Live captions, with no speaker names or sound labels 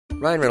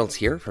Ryan Reynolds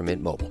here from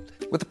Mint Mobile.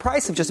 With the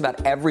price of just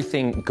about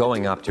everything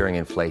going up during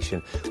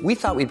inflation, we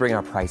thought we'd bring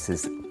our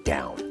prices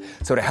down.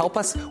 So to help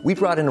us, we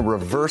brought in a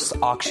reverse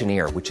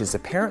auctioneer, which is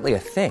apparently a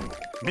thing.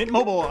 Mint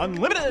Mobile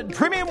Unlimited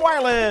Premium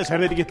Wireless. How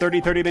to get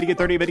 30, 30, bit to get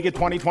 30, bit to get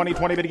 20, 20,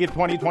 20, bit to get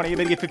 20, 20,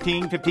 bit to get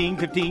 15, 15,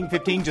 15,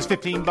 15, just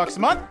 $15 a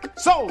month?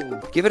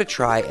 Sold! Give it a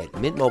try at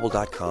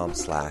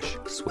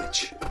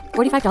mintmobile.com/switch.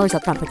 $45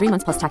 up front for 3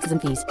 months plus taxes and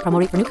fees. Promo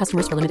rate for new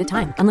customers for limited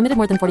time. Unlimited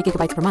more than 40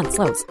 gigabytes per month.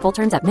 Slows full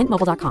terms at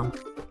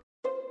mintmobile.com.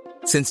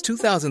 Since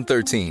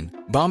 2013,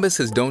 Bombas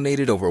has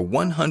donated over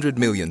 100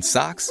 million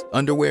socks,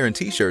 underwear, and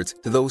T-shirts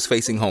to those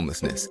facing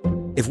homelessness.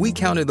 If we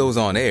counted those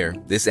on air,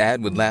 this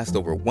ad would last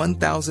over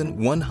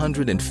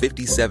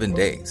 1,157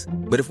 days.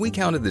 But if we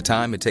counted the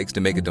time it takes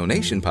to make a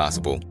donation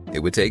possible, it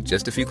would take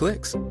just a few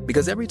clicks.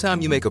 Because every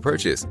time you make a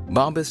purchase,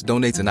 Bombas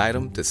donates an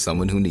item to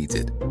someone who needs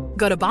it.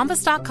 Go to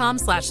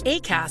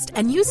bombas.com/ACAST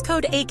and use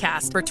code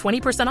ACAST for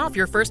 20% off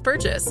your first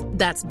purchase.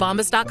 That's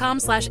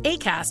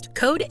bombas.com/ACAST,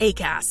 code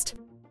ACAST.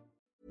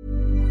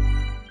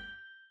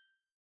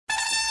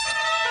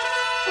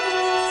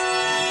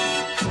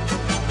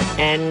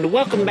 And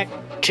welcome back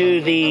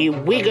to the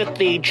We Got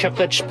the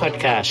Chocolates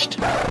podcast.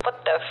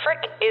 What the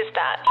frick is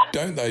that?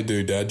 Don't they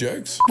do dad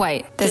jokes?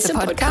 Wait, there's a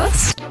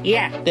podcast?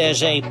 Yeah,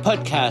 there's a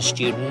podcast,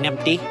 you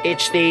numpty.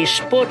 It's the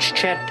sports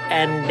chat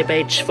and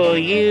debates for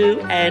you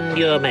and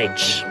your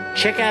mates.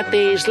 Check out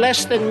these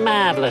less than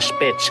marvellous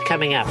bits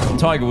coming up.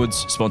 Tiger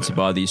Woods, sponsored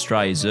by the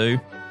Australia Zoo.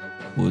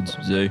 Woods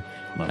Zoo.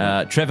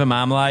 Trevor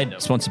Marmalade,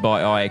 sponsored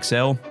by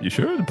IXL. You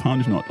sure the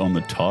pun's not on the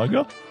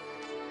tiger?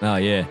 Oh,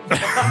 yeah.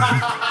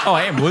 Oh,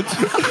 I am Woods.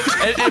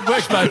 It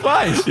works both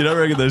ways. You don't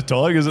reckon there's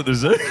tigers at the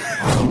zoo?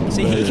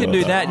 See, he can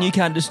do that, and you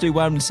can't just do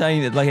one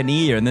saying it like an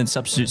ear and then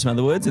substitute some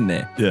other words in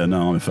there. Yeah,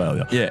 no, I'm a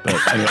failure. Yeah. But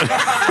anyway.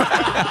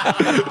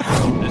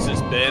 This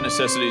is Bare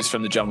Necessities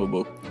from the Jungle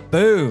Book.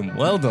 Boom.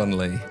 Well done,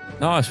 Lee.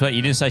 Oh, but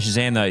you didn't say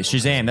Shazam, though.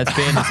 Shazam, that's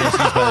Bare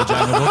Necessities by the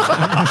Jungle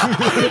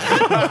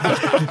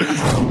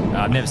Book.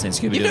 I've never seen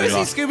Scooby-Doo. You've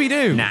never seen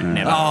Scooby-Doo? Nah,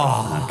 never.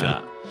 Oh.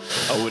 Nah.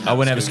 I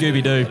wouldn't have a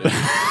Scooby-Doo.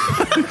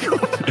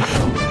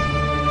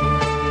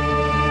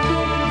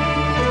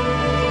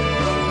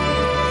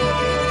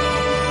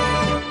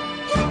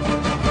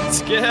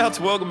 Scouts,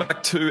 welcome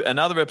back to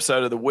another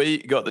episode of the We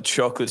Got the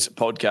Chocolates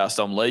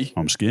podcast. I'm Lee.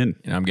 I'm Skin.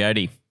 And I'm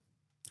Gody.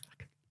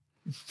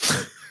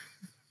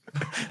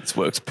 This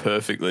works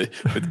perfectly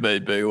with me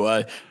being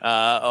away.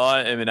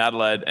 I am in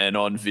Adelaide and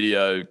on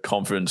video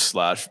conference /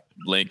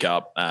 link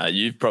up.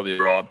 You've probably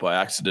arrived by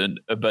accident,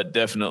 but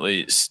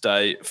definitely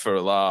stay for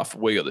a laugh.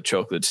 We Got the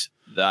Chocolates.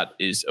 That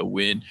is a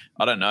win.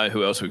 I don't know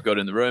who else we've got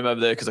in the room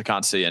over there because I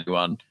can't see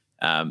anyone.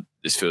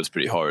 This feels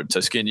pretty horrid. So,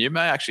 Skin, you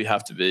may actually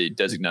have to be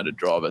designated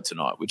driver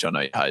tonight, which I know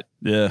you hate.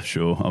 Yeah,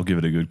 sure. I'll give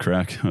it a good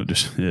crack.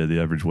 The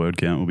average word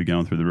count will be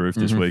going through the roof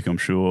this week, I'm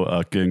sure.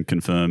 I can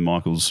confirm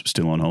Michael's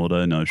still on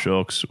holiday, no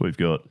shocks. We've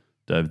got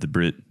David the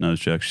Brit, knows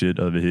jack shit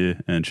over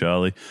here, and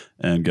Charlie.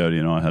 And Gody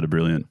and I had a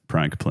brilliant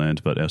prank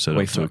planned, but our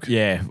setup took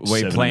we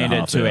planned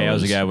it 2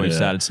 hours ago when we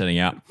started setting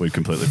up. We'd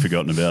completely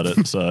forgotten about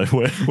it, so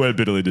we're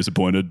bitterly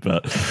disappointed.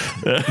 But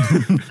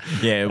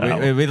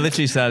we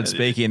literally started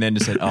speaking and then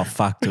just said, "Oh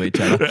fuck" to each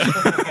other.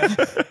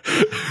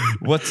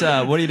 What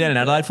are you doing in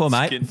Adelaide for,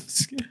 mate?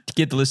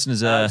 Get the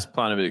listeners. Just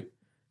playing a bit.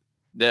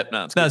 Yep,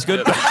 no, it's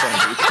good.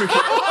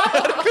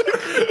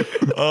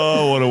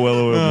 Oh, what a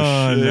well-oiled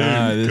machine.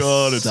 No, this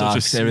God, it's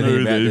sucks. such a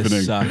smooth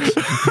evening.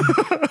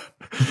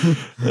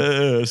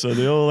 So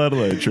the all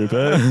Adelaide trip,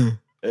 eh?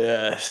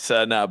 Yeah,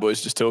 so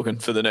boys, just talking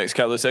for the next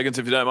couple of seconds,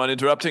 if you don't mind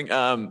interrupting.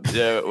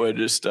 We're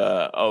just,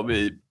 I'll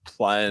be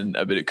playing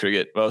a bit of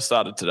cricket. Well, I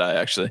started today,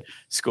 actually.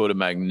 Scored a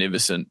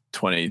magnificent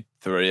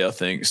 23, I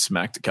think.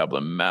 Smacked a couple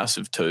of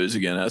massive twos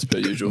again, as per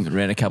usual.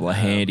 Ran a couple of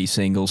handy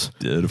singles.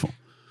 Beautiful.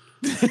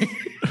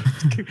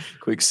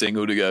 Quick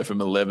single to go from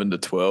 11 to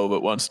 12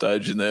 at one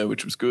stage in there,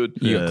 which was good.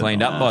 You got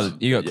cleaned up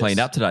cleaned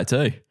up today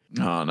too.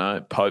 Oh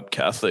no, Pope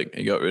Catholic.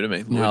 He got rid of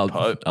me.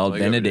 Pope. Old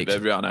Benedict.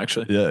 Everyone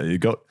actually. Yeah, you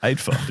got 8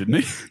 for,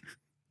 didn't he?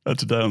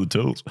 That's a day on the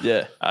tools.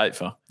 Yeah, 8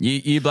 for.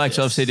 You blokes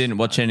obviously didn't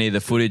watch any of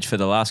the footage for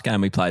the last game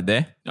we played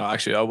there. No,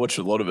 actually, I watched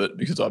a lot of it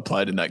because I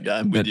played in that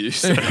game with you,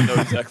 so I know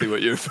exactly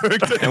what you're referring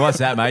to. And what's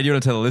that, mate? You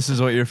want to tell the listeners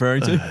what you're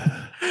referring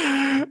to?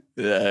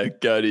 Yeah,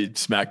 Cody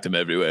smacked him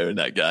everywhere in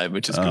that game,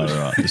 which is good. Oh,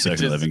 right. The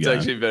second 11 game. It's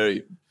actually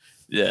very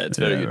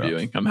good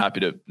viewing. I'm happy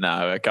to.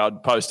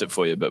 I'd post it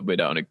for you, but we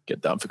don't want to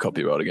get done for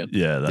copyright again.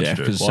 Yeah, that's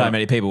true. Because so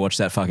many people watched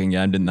that fucking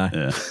game, didn't they?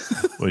 Yeah.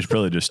 We should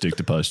probably just stick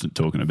to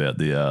talking about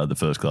the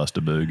first class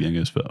debut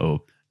gangers.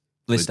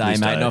 List A,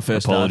 mate, not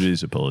first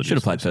class. Apologies. Should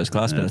have played first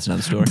class, but that's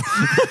another story.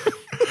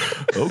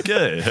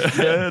 Okay.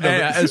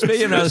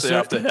 Speaking of another story,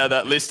 after how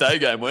that List A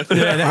game went.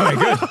 Yeah, no, we're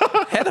good.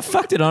 How the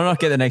fuck did I not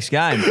get the next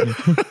game?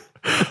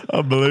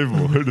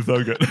 Unbelievable. Who'd have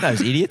thought it?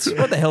 Those idiots.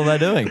 What the hell are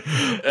they doing? For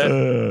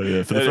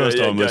the first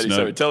time listening.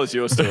 Sorry, tell us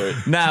your story.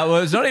 No,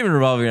 well, it's not even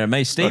revolving around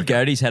me. Steve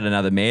Godey's had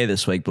another mare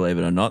this week, believe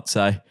it or not.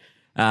 So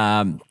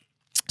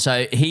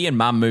he and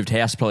Mum moved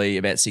house probably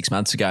about 6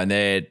 months ago, and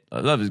they're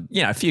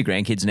a few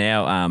grandkids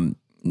now.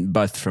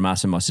 both from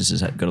us and my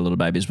sisters have got a little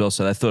baby as well.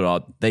 So they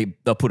thought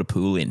they'll put a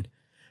pool in,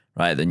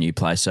 right, at the new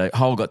place. So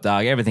hole got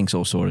dug, everything's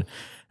all sorted.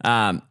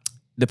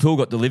 The pool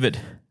got delivered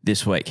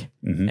this week,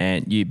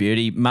 and you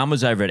beauty. Mum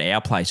was over at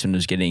our place when it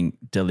was getting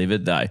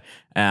delivered though,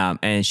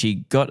 and she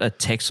got a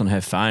text on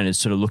her phone and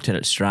sort of looked at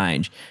it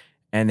strange,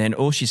 and then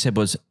all she said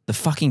was, "The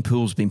fucking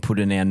pool's been put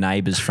in our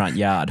neighbour's front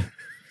yard."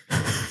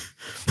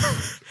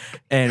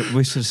 And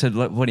we sort of said,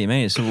 "What do you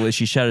mean?" So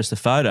she showed us the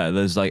photo.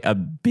 There's like a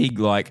big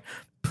like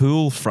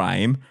pool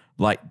frame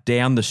like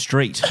down the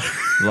street,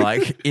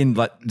 like in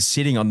like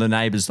sitting on the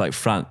neighbour's like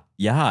front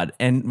yard,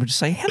 and we're just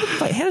saying, how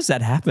does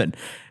that happen?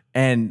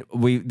 And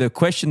the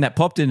question that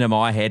popped into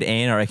my head,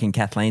 and I reckon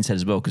Kathleen said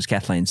as well, because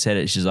Kathleen said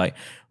it, she's like,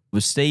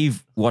 was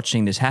Steve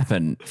watching this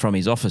happen from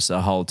his office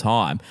the whole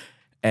time?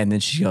 And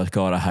then she goes,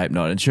 God, I hope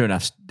not. And sure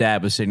enough,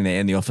 Dad was sitting there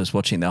in the office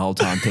watching the whole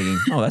time thinking,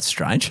 oh, that's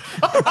strange.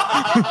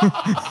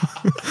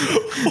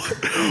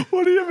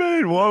 What do you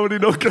mean? Why would he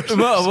not go?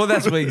 Well,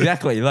 that's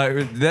exactly.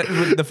 Like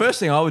the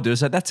first thing I would do is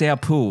say, that's our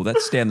pool.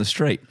 That's down the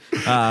street.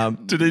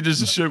 Did he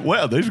just assume,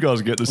 wow, these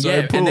guys get the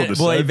same pool? And then,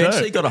 he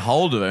eventually got a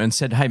hold of her and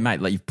said, hey,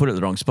 mate, like you've put it in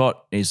the wrong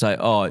spot. And he's like,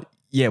 oh,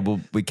 yeah,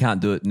 well, we can't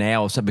do it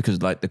now, so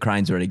because like the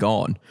crane's already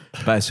gone,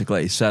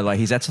 basically. So like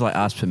he's had to like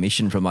ask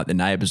permission from like the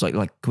neighbours, like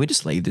can we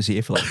just leave this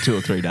here for like 2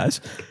 or 3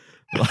 days?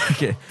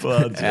 Like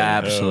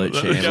absolute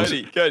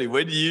shambles. Cody,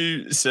 when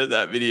you sent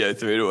that video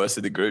through to us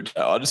in the group,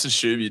 I just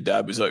assumed your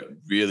dad was like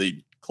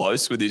really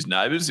close with his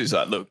neighbours. He's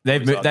like, look,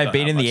 they've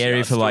been in the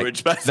area for like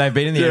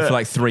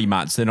 3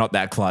 months. They're not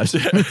that close.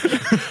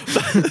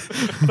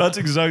 That's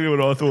exactly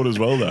what I thought as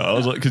well, though. I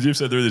was like, because you've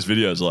said through this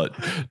video, it's like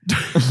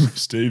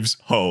Steve's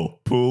hole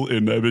pool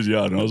in neighbour's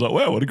yard, and I was like,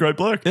 wow, what a great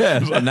bloke. Yeah,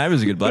 like, the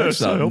neighbour's a good bloke.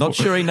 So I'm not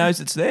sure he knows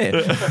it's there.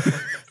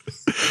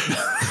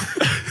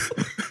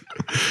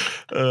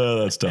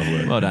 That's tough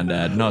work. Well done,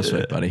 Dad. Nice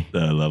work, buddy.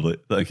 Lovely.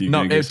 Thank you.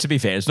 To be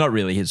fair, it's not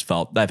really his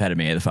fault. They've had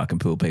him air the fucking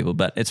pool people,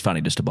 but it's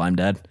funny just to blame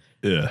Dad.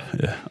 Yeah.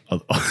 I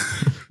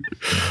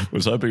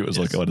was hoping it was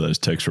like one of those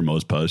texts from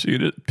Ozpost. You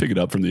can pick it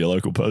up from the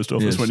local post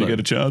office when you get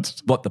a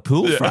chance. What, the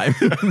pool frame?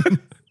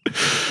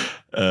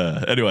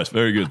 Anyways,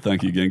 very good.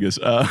 Thank you, Genghis.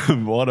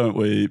 Why don't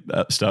we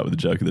start with the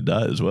joke of the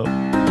day as well?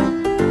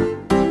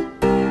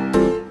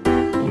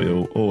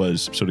 We'll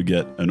always sort of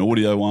get an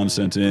audio one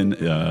sent in.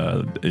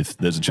 If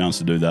there's a chance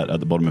to do that at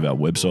the bottom of our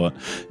website,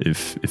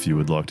 if you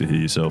would like to hear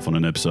yourself on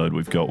an episode,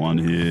 we've got one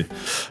here.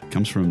 It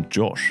comes from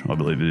Josh, I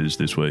believe it is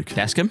this week.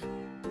 Tascam?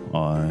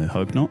 I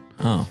hope not.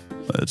 Oh.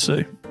 Let's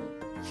see.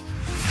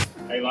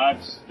 Hey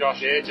lads, Josh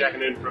here,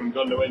 checking in from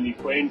Gundawindi,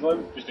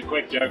 Queensland. Just a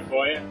quick joke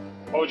for you.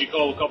 What would you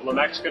call a couple of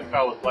Mexican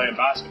fellas playing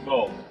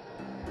basketball?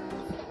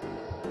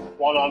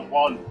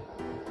 1-on-1.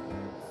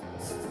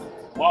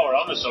 While we're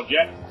on the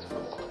subject,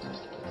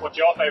 what's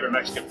your favourite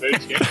Mexican food,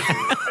 Skip?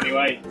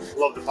 Anyway,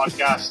 love the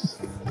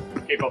podcast.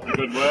 Keep up the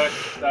good work.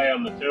 Stay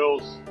on the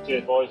tools.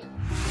 Cheers, boys.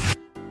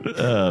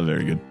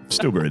 Very good.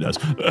 Still very nice.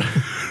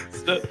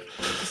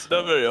 It's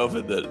not very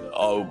often that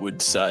I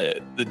would say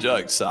it. The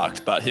joke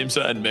sucked, but him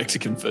saying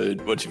Mexican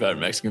food, what's your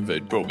favourite Mexican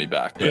food, brought me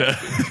back. Yeah.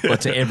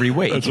 What's it every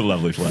week? That's a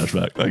lovely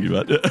flashback. Thank you,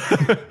 mate.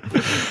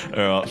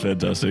 All right,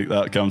 fantastic.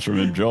 That comes from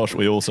him, Josh.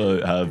 We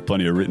also have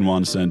plenty of written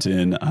ones sent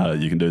in.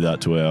 You can do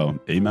that to our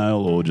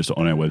email or just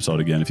on our website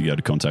again. If you go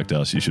to contact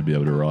us, you should be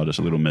able to write us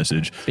a little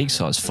message. Big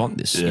size font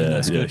this.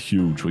 Yeah,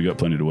 huge. We got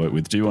plenty to work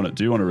with. Do you want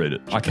to read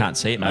it? I can't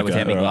see it, mate,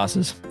 without my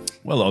glasses.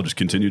 Well, I'll just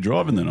continue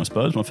driving then, I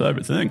suppose. My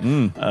favourite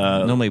thing.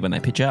 Normally when they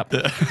pitch up.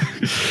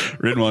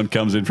 Written one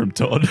comes in from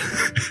Todd.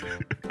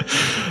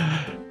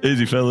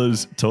 Easy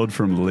fellas, Todd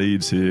from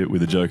Leeds here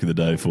with a joke of the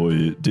day for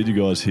you. Did you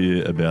guys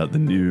hear about the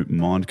new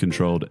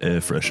mind-controlled air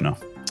freshener?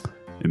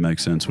 It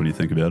makes sense when you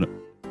think about it.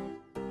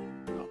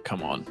 Oh,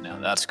 come on. Now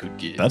that's good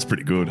gear. That's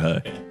pretty good,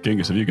 hey.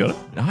 Genghis, have you got it?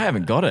 I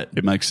haven't got it.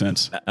 It makes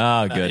sense.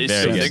 Oh, good.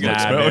 Very good.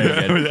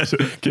 Very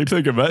good. Keep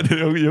thinking, mate.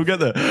 You'll get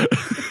there.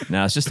 No,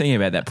 I was just thinking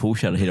about that pull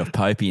shot hit off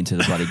Popey into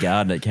the bloody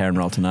garden at Karen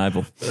Rolton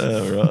Oval.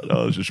 Right.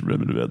 I was just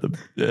remembering about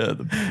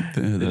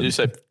Did you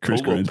say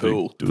Chris pool or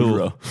pool?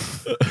 Pool.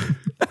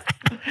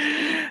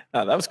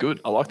 No, that was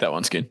good. I like that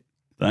one, Skin.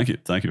 Thank you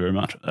very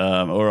much.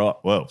 All right,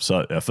 well,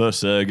 so our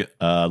first seg,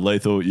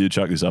 Lethal, you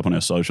chucked this up on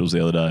our socials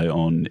the other day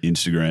on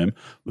Instagram.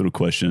 Little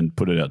question,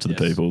 put it out to the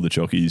people, the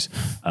chockies,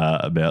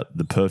 about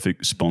the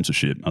perfect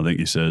sponsorship. I think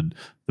you said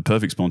the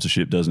perfect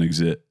sponsorship doesn't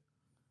exist,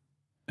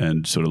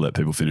 and sort of let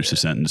people finish the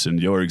sentence. And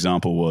your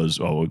example was,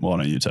 why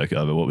don't you take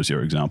over? What was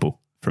your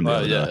example from the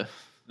other day?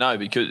 No,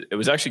 because it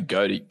was actually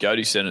Goaty.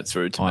 Goaty sent it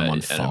through to me,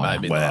 and it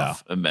made me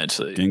laugh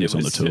immensely. Genghis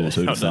on the tools,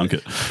 who'd thunk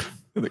it?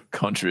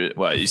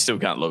 Well, you still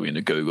can't log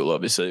into Google,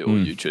 obviously, or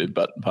YouTube,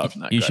 but apart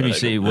from that, you should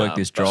see work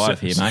this drive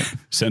here, mate.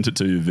 Sent it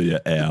to you via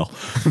OWL.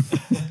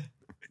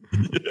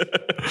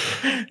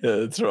 Yeah,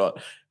 that's right.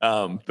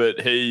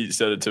 But he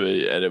sent it to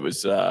me, and it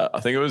was, I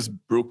think it was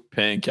Brooke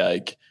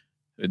Pancake,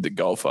 the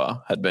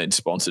golfer, had been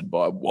sponsored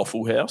by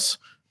Waffle House.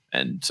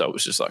 And so it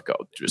was just like,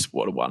 just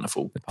what a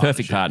wonderful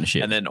perfect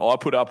partnership. And then I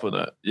put up on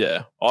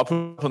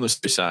the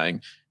story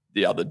saying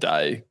the other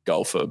day,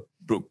 golfer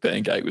Brook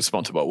Pancake was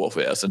sponsored by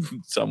Waffle House, and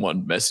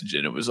someone messaged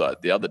in. It was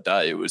like the other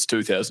day. It was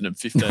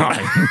 2015.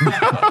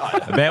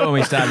 About when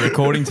we started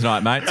recording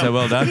tonight, mate. So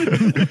well done.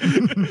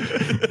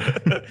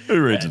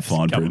 Who reads the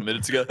fine a couple print? of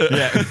minutes ago.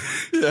 Yeah.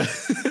 Yeah.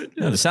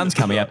 Oh, the sun's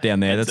coming up down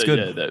there. That's So, good.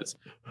 Yeah, that's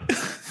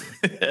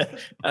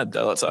and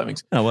daylight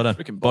savings. Oh, well done.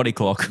 Freaking Body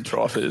clock. and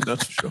trifid,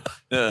 that's for sure.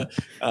 Yeah.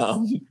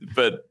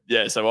 But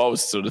yeah, so I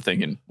was sort of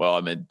thinking, well,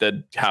 I mean,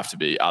 there'd have to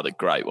be other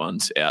great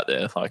ones out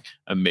there. Like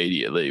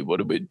immediately, what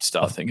did we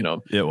start thinking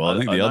of? Yeah, well, I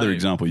think the know other you-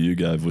 example you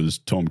gave was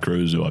Tom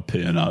Cruise, who I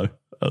P&O.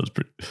 I was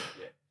pretty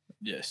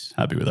Yes.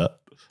 happy with that.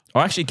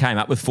 I actually came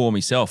up with 4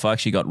 myself. I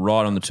actually got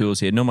right on the tools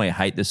here. Normally I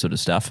hate this sort of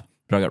stuff,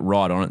 but I got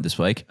right on it this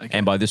week. Okay.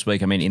 And by this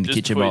week, I mean in the Just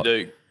kitchen. before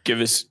you do, give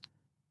us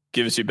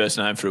your best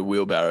name for a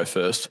wheelbarrow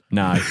first.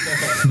 No.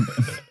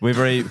 we've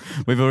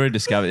already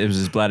discovered it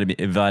was Vladimir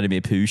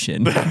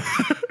Putin.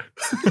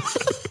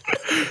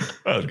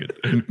 That was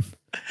good.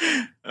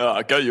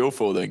 Go your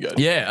 4 then, go.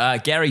 Yeah,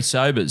 Gary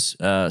Sobers,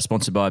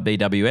 sponsored by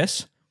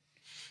BWS.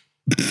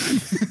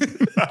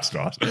 That's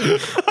nice.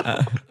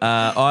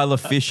 Isla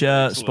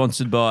Fisher,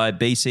 sponsored by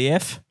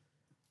BCF.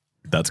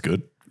 That's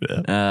good.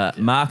 Yeah.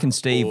 Mark and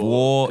Steve Or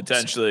War.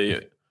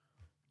 potentially.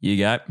 You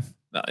go.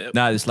 No, yep.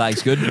 No, this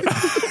leg's good.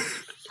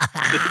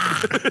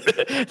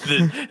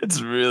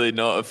 It's really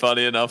not a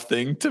funny enough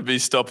thing to be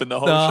stopping the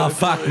whole Oh, show.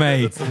 fuck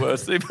me. That's the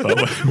worst thing.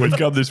 We've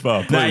come this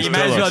far. No, Please you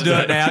may as tell well us. do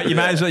it now. You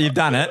may as well. You've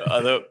done it.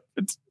 I thought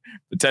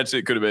potentially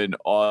it could have been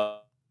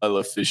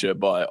Isla Fisher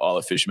by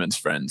Isla Fisherman's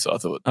Friends. I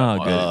thought. Oh,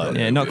 good.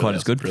 Yeah, not quite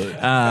as good.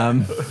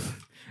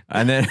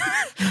 And then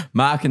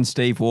Mark and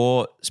Steve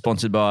War,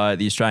 sponsored by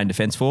the Australian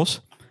Defence Force.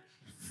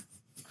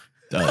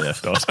 Oh, yeah,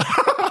 nice.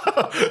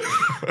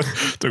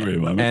 Took me a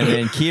moment. And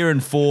then Kieran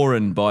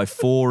Foran by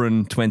 4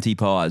 and 20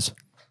 Pies.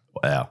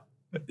 Wow.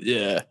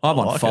 Yeah. I'm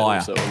on I like it fire.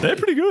 also. They're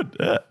pretty good.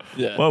 Yeah.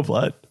 Yeah. Well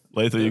played.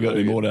 Lethal, you got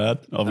any more to add?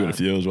 I've got a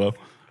few as well.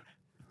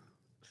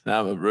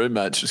 Now my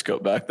roommate's just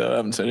got back though. I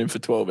haven't seen him for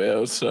 12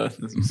 hours, so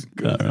this is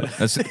good. All right.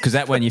 That's because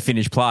that when you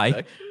finish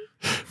play.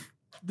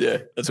 Yeah,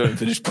 that's when I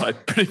finished play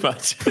pretty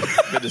much.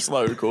 Been a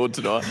slow record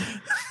tonight.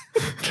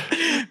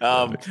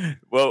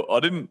 Well, I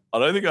don't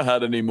think I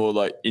had any more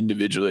like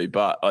individually,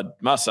 but I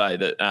must say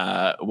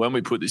that when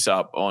we put this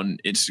up on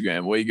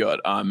Instagram, we got,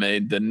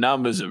 the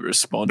numbers of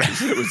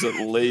responses, it was at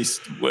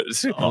least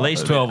At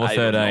least 12 or 8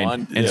 13.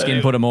 9. And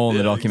Skin put them all in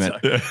the document.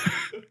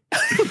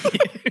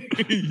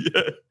 Exactly.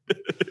 Yeah,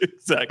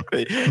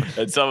 exactly.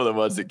 And some of the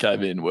ones that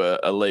came in were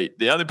elite.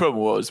 The only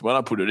problem was when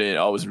I put it in,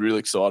 I was really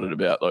excited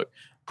about like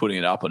putting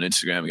it up on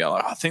Instagram and going,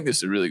 like, I think this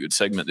is a really good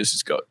segment. This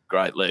has got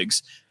great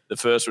legs. The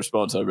first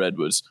response I read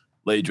was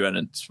Lee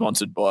Drennan,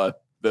 sponsored by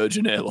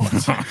Virgin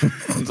Airlines. I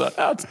was like,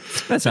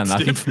 That's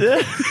unlucky.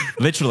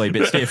 Literally a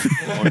bit stiff.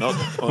 Or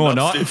not. Or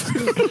not.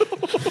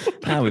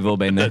 Stiff. We've all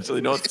been there.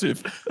 Actually not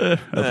stiff. That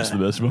was the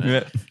best one.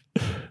 Yeah.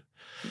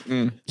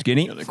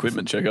 Skinny. Got an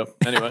equipment checkup.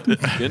 Anyway,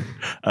 good.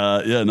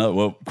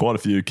 Well, quite a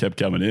few kept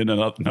coming in.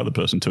 Another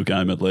person took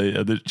aim at Lee.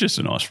 There's just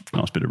a nice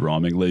bit of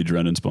rhyming. Lee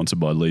Drennan, sponsored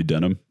by Lee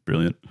Denim.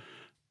 Brilliant.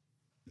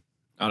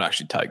 I'd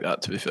actually take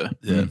that, to be fair.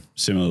 Yeah.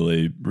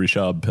 Similarly,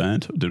 Richard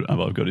Pant. Have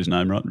I got his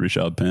name right?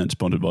 Richard Pant,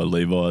 sponsored by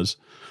Levi's.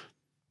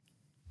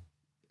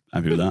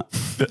 Happy with that.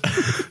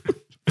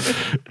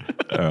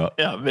 All right.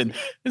 Yeah, I mean,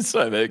 it's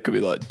so bad. It could be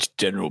like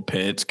General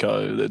Pants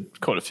Co. There's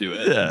quite a few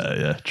out there.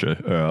 Yeah, true.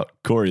 All right.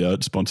 Corey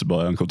Oates, sponsored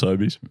by Uncle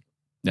Toby's.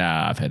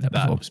 Nah, I've had that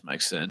That before. just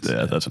makes sense.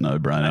 Yeah, that's a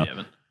no-brainer. I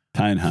haven't.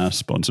 Payne Haas,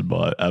 sponsored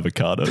by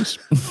Avocados.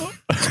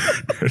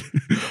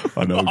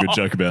 I know a good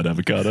joke about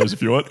avocados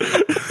if you want.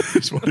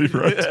 That's what he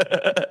wrote.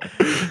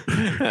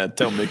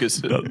 Tell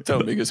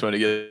Mikus when he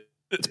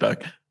gets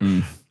back.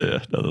 Yeah,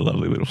 another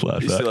lovely little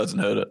He still flashback.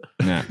 hasn't heard it.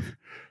 Nah.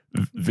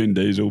 Vin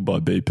Diesel by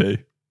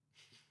BP.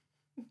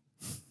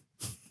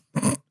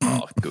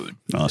 Oh, good.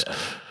 Nice. Yeah.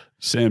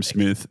 Sam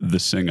Smith, the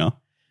singer,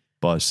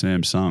 by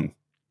Samsung.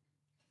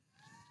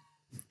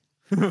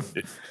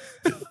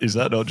 Is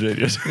that not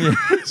genius?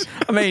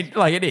 I mean,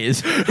 like it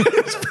is.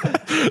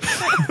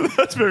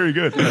 That's very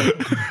good.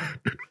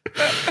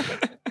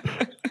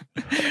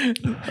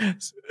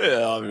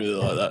 Yeah, I really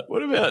like that.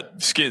 What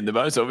about Skin? The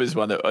most obvious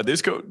one that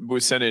this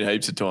was sent in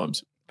heaps of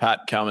times.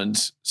 Pat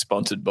Cummins,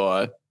 sponsored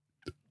by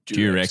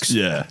Durex.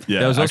 Yeah.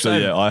 There was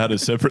Actually, also- I had a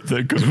separate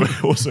thing because we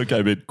also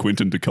came in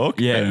Quinton de Kock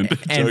and and-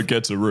 Joe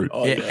gets a root.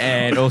 Oh, Yeah,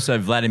 and also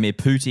Vladimir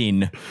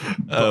Putin.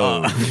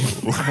 Oh.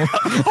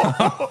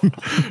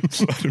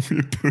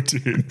 Vladimir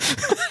Putin.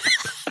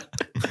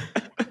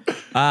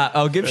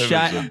 I'll give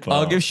Heavens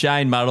above.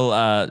 Shane Muddle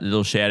a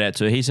little shout out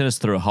to. He sent us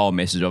through a whole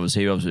message.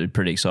 Obviously, he was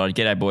pretty excited.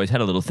 G'day boys,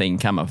 had a little thing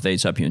come up with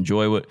these. Hope you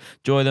enjoy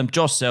them.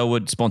 Josh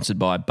Selwood, sponsored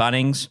by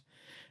Bunnings.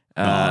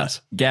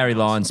 Nice. Gary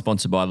Lyons,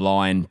 sponsored by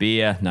Lion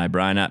Beer, no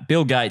brainer.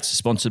 Bill Gates,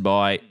 sponsored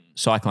by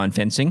Cyclone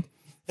Fencing.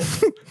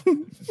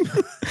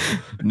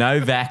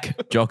 Novak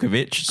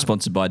Djokovic,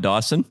 sponsored by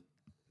Dyson.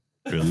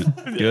 Brilliant.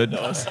 Good.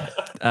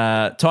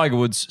 Tiger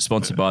Woods,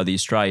 sponsored by the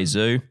Australia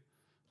Zoo.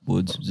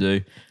 Woods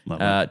Zoo.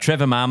 Lovely.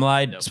 Trevor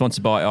Marmalade,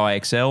 sponsored by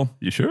IXL.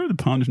 You sure the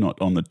pun's not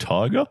on the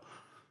tiger?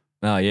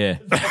 Oh, yeah.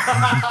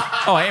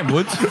 Oh, and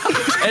Woods.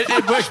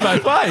 It works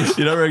both ways.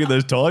 You don't reckon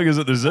there's tigers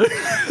at the zoo?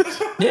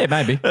 Yeah,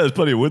 maybe. Yeah, there's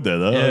plenty of wood there,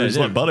 though. It's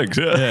like buttocks,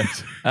 yeah.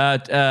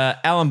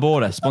 Alan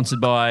Border,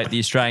 sponsored by the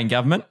Australian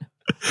government.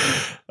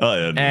 Oh,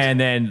 yeah. And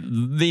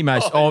then the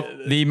most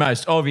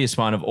obvious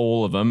one of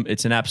all of them,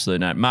 it's an absolute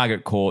no.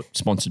 Margaret Court,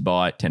 sponsored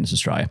by Tennis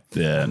Australia.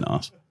 Yeah,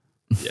 nice.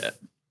 Yeah.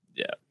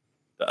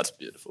 That's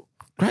beautiful.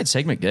 Great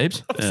segment,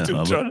 Gibbs. I'm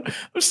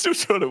still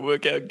trying to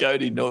work out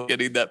Goaty not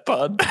getting that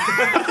pun.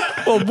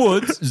 Well,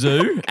 woods,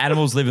 zoo,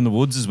 animals live in the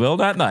woods as well,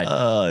 don't they?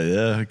 Oh,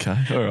 yeah, okay.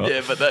 All right.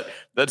 Yeah, but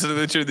that's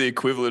literally the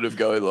equivalent of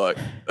going like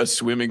a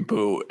swimming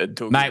pool and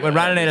talking. Mate, we're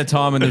running out of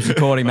time on this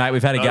recording, mate.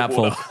 We've had a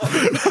gutful.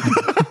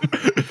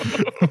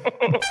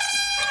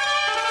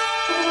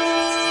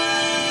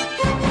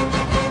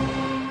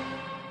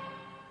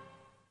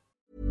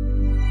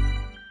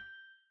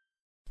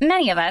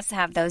 Many of us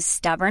have those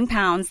stubborn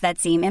pounds that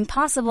seem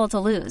impossible to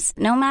lose,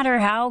 no matter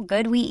how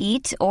good we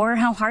eat or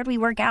how hard we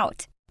work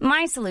out.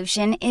 My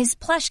solution is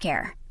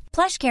PlushCare.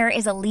 PlushCare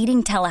is a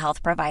leading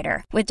telehealth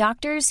provider with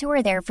doctors who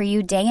are there for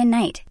you day and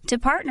night to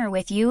partner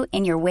with you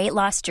in your weight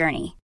loss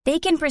journey. They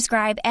can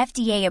prescribe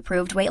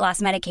FDA-approved weight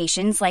loss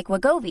medications like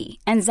Wegovy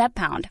and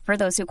Zepbound for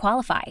those who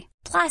qualify.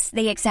 Plus,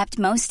 they accept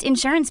most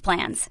insurance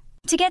plans.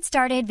 To get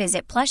started,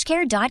 visit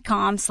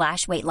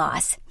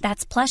plushcare.com/weightloss.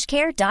 That's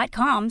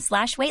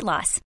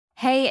plushcare.com/weightloss.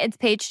 Hey, it's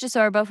Paige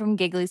DeSorbo from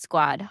Giggly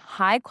Squad.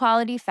 High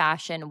quality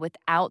fashion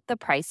without the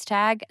price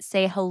tag.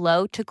 Say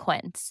hello to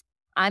Quince.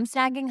 I'm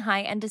snagging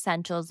high-end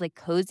essentials like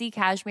cozy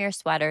cashmere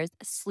sweaters,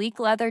 sleek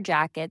leather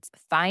jackets,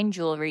 fine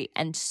jewelry,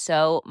 and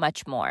so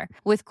much more.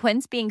 With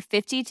Quince being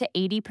 50 to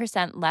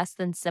 80% less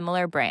than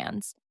similar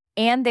brands.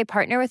 And they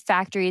partner with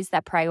factories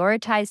that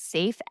prioritize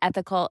safe,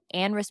 ethical,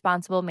 and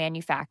responsible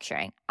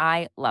manufacturing.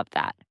 I love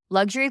that.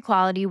 Luxury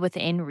quality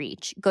within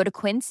reach. Go to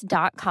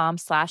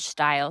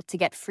quince.com/style to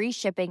get free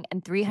shipping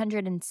and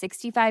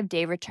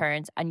 365-day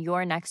returns on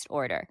your next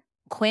order.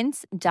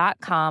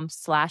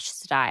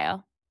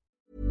 Quince.com/style.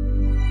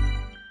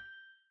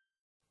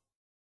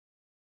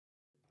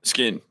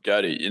 Skin,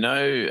 Goaty,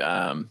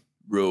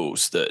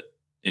 rules that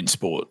in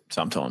sport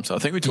sometimes. I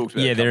think we talked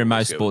about. Yeah, they're in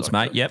most sports,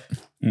 mate. Yep.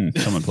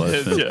 Someone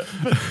plays. Yeah.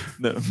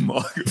 No,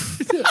 Michael.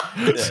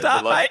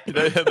 Start, mate.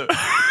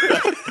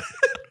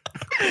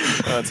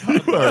 That's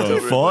hard.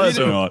 Fire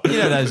tonight. You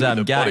know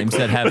those games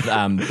that have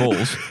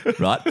balls,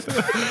 right?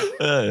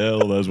 Yeah,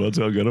 all those ones.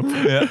 I got them.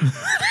 Yeah.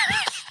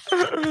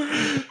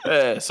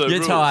 So you're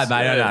rules, tired,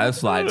 mate. I know.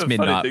 It's late. It's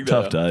midnight.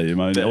 Tough day,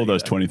 mate. All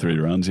those 23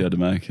 runs you had to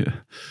make.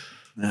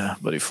 Yeah,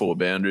 bloody 4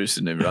 boundaries.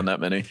 Didn't even run that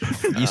many.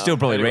 You still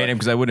probably ran him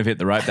because they wouldn't have hit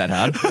the rope that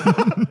hard.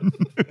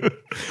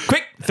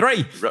 Quick,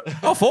 3.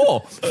 Oh,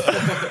 4.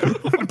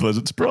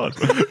 Pleasant surprise.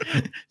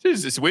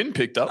 Jeez, this wind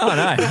picked up. Oh,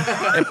 no.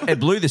 It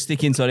blew the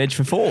stick inside edge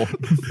for 4.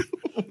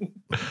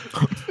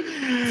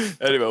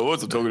 Anyway, what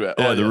was I talking about?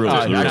 Yeah, the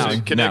rules.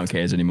 No one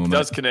cares anymore, mate. It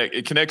does connect.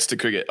 It connects to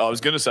cricket. I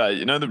was going to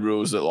say, the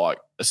rules that like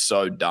are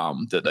so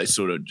dumb that they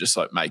sort of just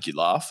like make you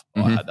laugh.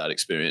 Mm-hmm. I had that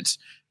experience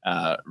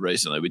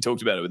recently. We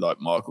talked about it with like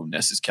Michael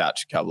Ness's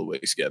catch a couple of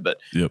weeks ago. But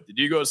did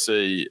you guys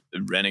see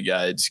the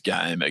Renegades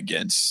game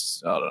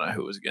against, I don't know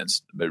who it was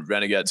against, but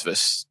Renegades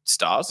versus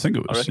Stars? I think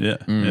it was, yeah.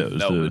 Yeah, it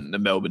was the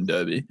Melbourne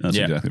Derby. That's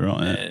exactly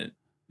right, yeah. And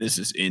this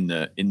is in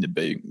the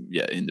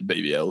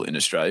BBL in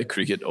Australia,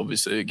 cricket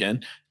obviously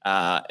again,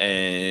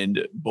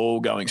 and ball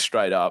going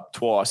straight up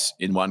twice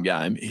in one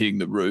game, hitting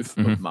the roof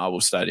of Marvel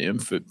Stadium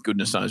for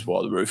goodness knows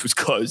why the roof was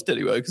closed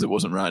anyway because it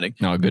wasn't raining.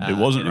 No, good. It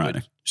wasn't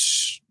raining.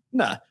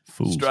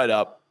 Straight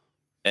up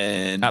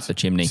and up the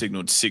chimney.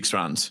 Signaled 6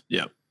 runs.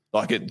 Yeah,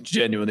 like it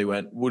genuinely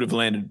would have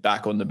landed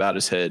back on the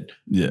batter's head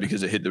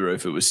because it hit the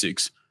roof. It was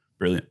 6.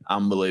 Brilliant.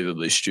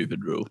 Unbelievably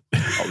stupid rule,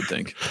 I would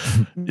think.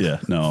 Yeah,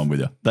 no, I'm with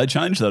you. They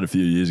changed that a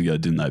few years ago,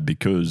 didn't they?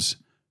 Because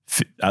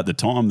at the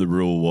time the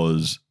rule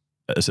was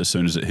as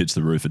soon as it hits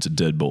the roof, it's a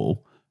dead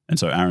ball. And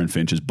so Aaron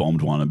Finch has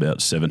bombed one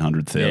about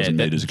 700,000 metres over the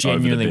boundary.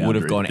 Genuinely would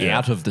have gone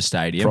out of the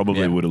stadium.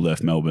 Probably would have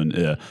left Melbourne,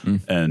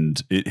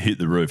 and it hit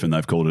the roof and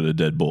they've called it a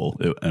dead ball.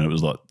 And it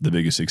was like the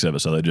biggest 6 ever.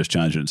 So they just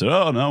changed it and said,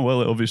 oh, no,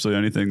 well, obviously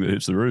anything that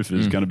hits the roof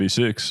is going to be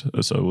 6.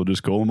 So we'll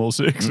just call them all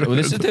 6. Well,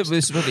 this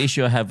is what the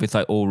issue I have with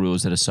like all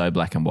rules that are so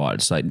black and white.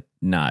 It's like,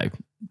 no,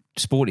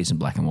 sport isn't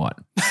black and white.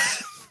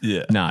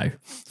 Yeah. No.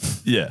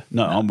 Yeah.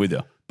 No, I'm with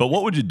you. But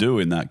what would you do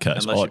in that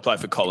case? Unless you play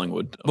for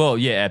Collingwood. Well,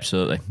 yeah,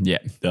 absolutely. Yeah.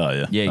 Oh,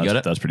 yeah. Yeah, you got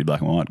it. That's pretty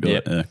black and white. Got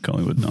it. Yeah,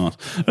 Collingwood, nice.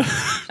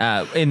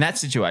 In that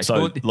situation.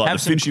 So, the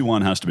Finchy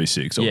one has to be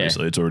 6,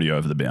 obviously. Yeah. It's already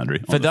over the boundary.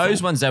 For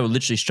those ones, they were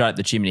literally straight at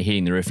the chimney,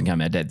 hitting the roof and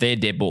coming out dead. They're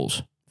dead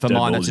balls. For dead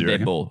mine, balls, that's a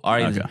dead ball.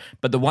 Okay.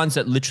 But the ones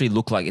that literally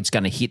look like it's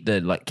going to hit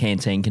the like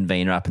canteen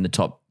convener up in the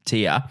top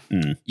tier,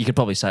 you could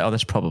probably say, oh,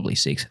 that's probably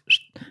 6.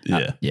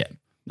 Yeah. Yeah.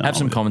 No, have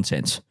some common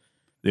sense.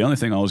 The only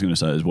thing I was going to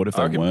say is, what if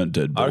they weren't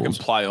dead balls? I reckon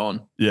play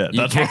on. Yeah,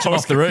 that's catch them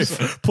off the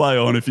roof. Play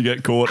on if you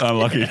get caught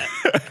unlucky.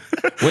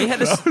 We had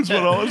That's what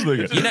I was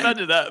thinking.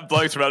 Imagine that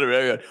blokes running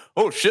around going,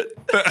 "Oh shit!"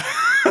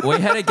 We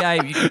had a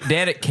game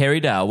down at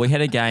Kerrydale. We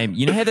had a game.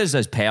 You know how there's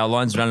those power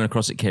lines running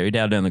across at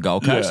Kerrydale down the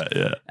Gold Coast?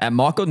 Yeah. And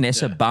Michael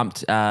Nessa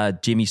bumped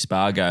Jimmy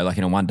Spargo like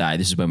in a one day.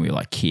 This is when we were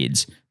like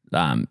kids,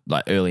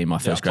 like early in my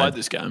first grade. I played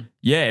this game.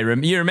 Yeah,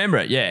 you remember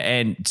it? Yeah,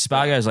 and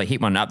Spargo's like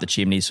hit one up the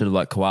chimney, sort of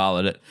like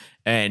koala'd it,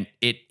 and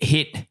it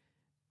hit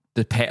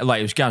the like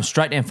it was going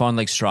straight down fine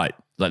leg straight,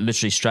 like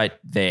literally straight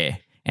there,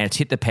 and it's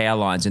hit the power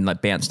lines and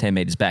like bounced 10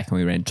 metres back, and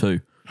we ran 2.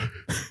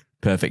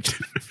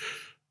 Perfect.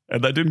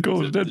 And they didn't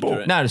call it a dead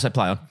ball. No, just say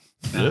play on.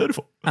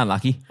 Beautiful.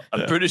 Unlucky.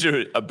 I'm pretty sure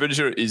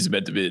it is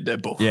meant to be a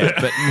dead ball. Yeah,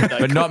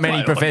 but not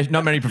many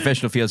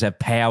professional fields have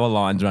power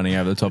lines running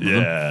over the top of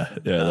them.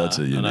 Yeah, that's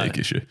a unique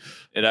issue.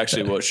 It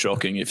actually was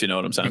shocking, if you know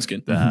what I'm saying,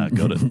 Skin.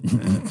 Got it.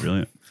 Yeah,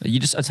 brilliant.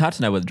 It's hard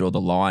to know where to draw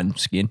the line,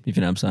 Skin, if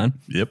you know what I'm saying.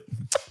 Yep.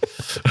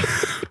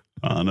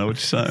 I know what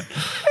you're saying.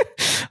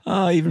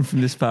 Oh, even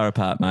from this far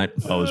apart, mate.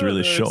 I was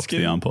really shocked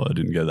the umpire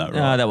didn't get that right.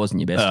 No, that wasn't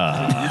your best.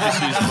 You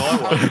just used my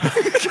one.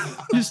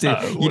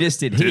 You just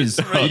did his.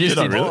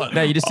 Really?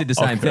 No, you just did the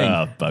same thing.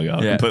 Bugger.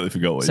 I completely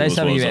forgot what Say yours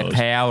something was. about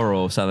power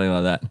or something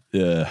like that.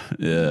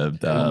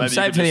 Yeah.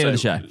 Save it for the end of the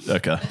show.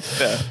 Okay.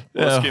 Yeah.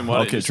 Well, Skin, why I'll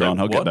don't you keep say trying.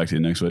 I'll get what? back to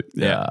you next week.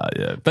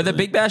 Yeah. But the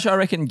Big Bash, I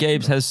reckon,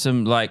 Gibbs has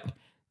some like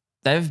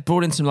they've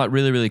brought in some like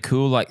really, really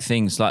cool like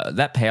things. Like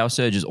that power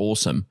surge is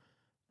awesome.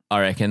 I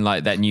reckon,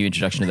 like that new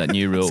introduction of that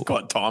new rule. It's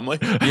quite timely.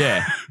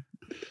 Yeah.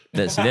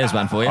 There's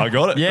one for you. I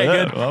got it. Yeah,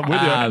 good. I'm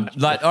with you.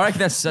 Like I reckon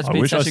that's such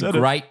a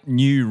great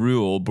new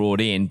rule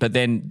brought in, but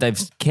then they've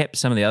kept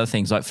some of the other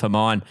things. Like for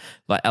mine,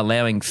 like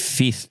allowing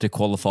 5th to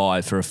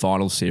qualify for a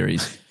final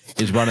series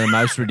is one of the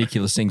most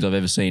ridiculous things I've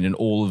ever seen in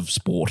all of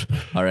sport.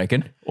 I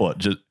reckon.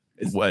 What?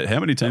 Wait, how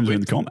many teams are in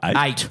the comp?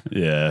 8.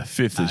 Yeah,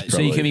 5th is probably.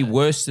 So you can be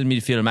worse than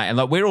midfielder, mate. And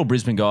like we're all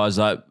Brisbane guys,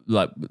 like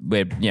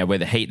where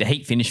the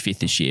Heat finished 5th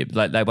this year.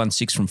 Like they won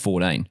 6 from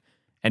 14,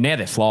 and now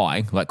they're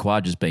flying. Like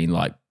Khawaja's been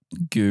like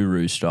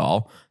guru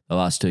style the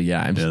last 2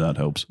 games. Yeah, that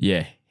helps.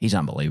 Yeah, he's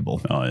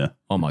unbelievable. Oh yeah.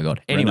 Oh my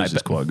god. Anyway,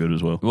 is quite good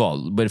as well.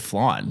 Well, we're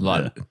flying.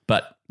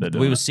 But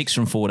we were 6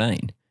 from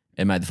 14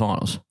 and made the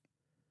finals.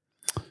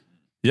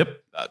 Yep.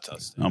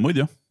 Fantastic. I'm with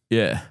you.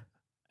 Yeah.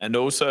 And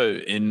also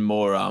in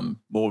more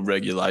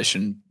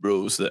regulation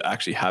rules that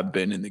actually have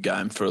been in the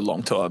game for a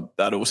long time,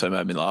 that also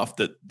made me laugh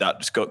that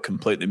just got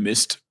completely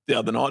missed the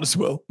other night as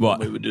well. What?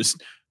 We were just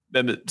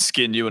remember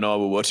Skin, you and I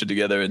were watching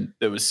together, and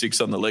there was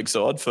 6 on the leg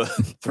side for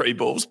 3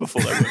 balls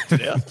before they worked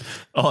it out.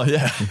 Oh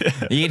yeah.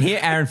 You can hear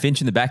Aaron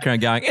Finch in the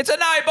background going, "It's a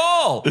no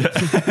ball."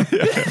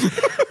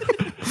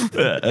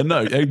 Yeah,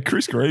 and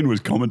Chris Green was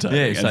commentating,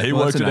 Yeah, he's and like, he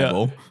well, worked that's it a out.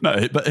 no ball.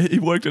 No, but he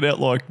worked it out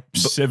like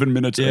 7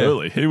 minutes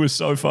early. He was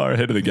so far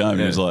ahead of the game.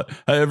 He was like,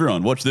 "Hey,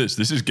 everyone, watch this.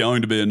 This is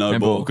going to be a no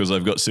ball because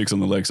they've got 6 on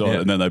the leg side." Yeah.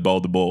 And then they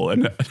bowled the ball,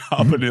 and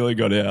Harper nearly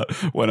got out.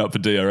 Went up for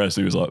DRS,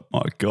 and he was like,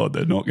 "My God,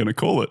 they're not going to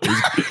call it.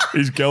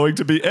 He's going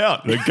to be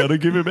out. They're going to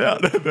give him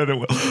out." And then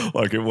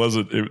it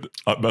wasn't.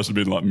 It must have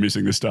been like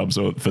missing the stumps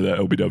for that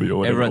LBW or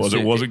whatever it was.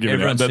 It wasn't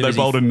given out. Then they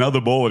bowled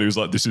another ball, and he was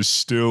like, "This is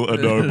still a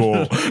no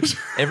ball."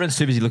 Everyone's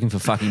too busy looking for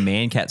fucking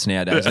man cats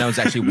nowadays. No one's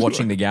actually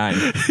watching the game.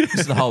 This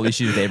is the whole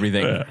issue with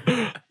everything.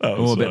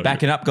 But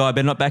backing up guy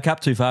better not back up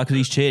too far because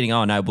he's cheating.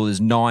 Oh no, well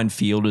there's 9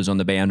 fielders on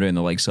the boundary on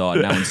the leg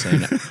side. No one's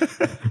seen it.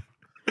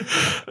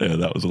 Yeah,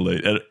 that was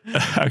elite. And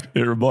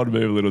it reminded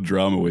me of a little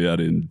drama we had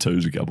in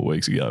twos a couple of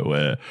weeks ago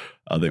where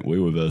I think we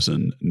were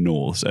versing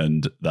Norths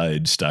and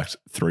they'd stacked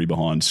 3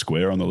 behind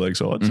square on the leg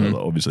side. So they're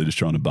obviously just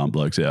trying to bump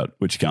blokes out,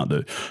 which you can't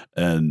do.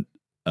 And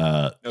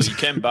you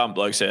can bump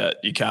blokes out.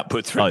 You can't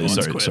put 3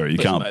 behind square. Sorry, you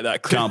can't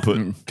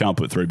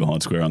put 3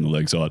 behind square on the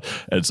leg side.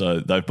 And so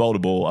they've bowled a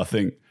ball. I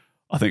think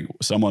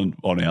someone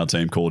on our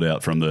team called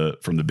out from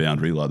the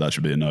boundary, like that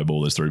should be a no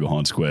ball. There's 3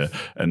 behind square,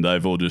 and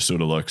they've all just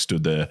sort of like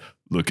stood there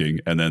looking,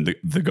 and then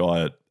the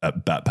guy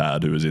at bat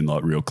pad who was in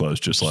like real close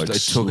just like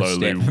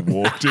slowly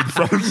walked in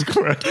front of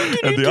square,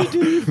 and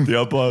the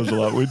umpires were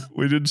like,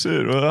 we didn't see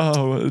it.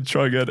 Oh,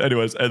 try again.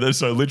 Anyways, and then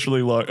so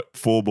literally like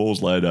 4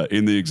 balls later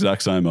in the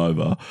exact same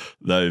over,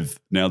 they've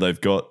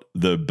got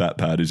the bat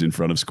pad is in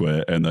front of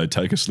square, and they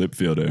take a slip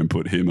fielder and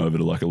put him over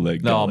to like a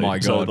leg. Oh my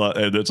God. So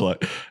and it's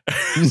like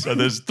so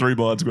there's 3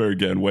 behind square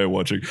again. We're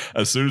watching.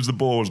 As soon as the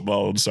ball was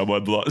bowled,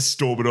 someone like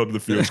storming onto the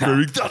field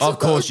screaming, of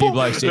course you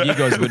blokes did. You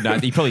guys would know.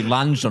 He probably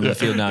lunged onto the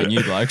field knowing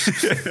you blokes.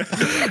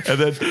 And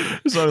then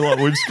so like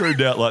we've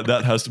screamed out like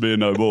that has to be a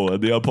no ball,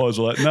 and the umpires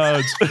are like,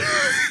 no, it's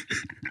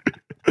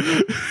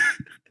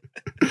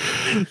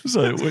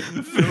so I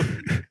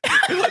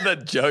feel like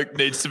that joke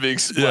needs to be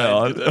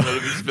explained. Yeah,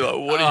 just be like,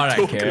 what are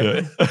you talking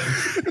about?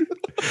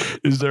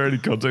 Is there any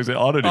context there?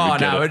 I don't even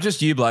get no, it. it's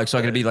just you blokes. So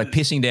I can be like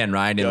pissing down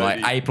rain in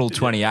like April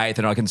 28th,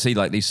 and I can see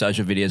like these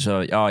social videos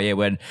of,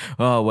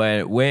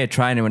 we're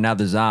training when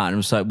others aren't.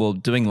 And it's like, well,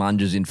 doing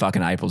lunges in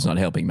fucking April's not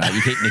helping, mate.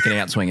 You keep nicking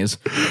out swingers.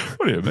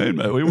 What do you mean,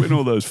 mate? We win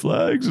all those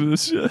flags. The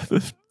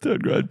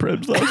 3rd grade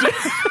preps last year.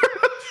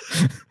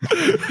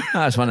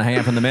 I just want to hang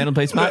up on the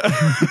mantelpiece, mate.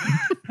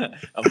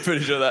 I'm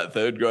pretty sure that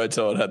third grade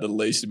side had the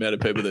least amount of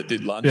people that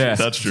did lunch. Yeah,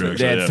 That's true.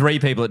 They had actually, 3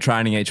 people at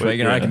training each week,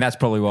 and I reckon that's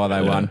probably why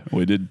they won.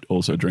 We did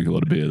also drink a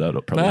lot of beer. That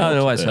probably Well, it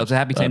helps. always helps. A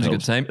happy that team's a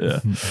good helps. team. Yeah.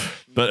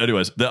 But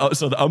anyways,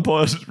 so the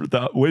umpires,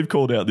 we've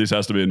called out this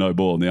has to be a no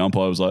ball, and the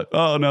umpire was like,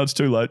 "Oh no, it's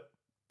too late."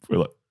 We're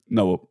like,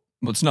 "No,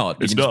 Well, it's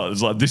not. it's not.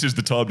 It's like this is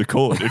the time to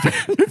call it.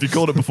 If you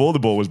called it before the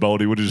ball was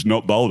bowled, he would have just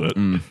not bowled it,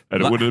 and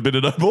it would have been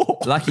a no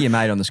ball." Lucky your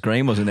mate on the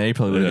screen wasn't there. He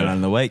probably would have gone on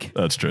in the week.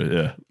 That's true.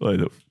 Yeah, like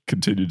the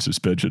continued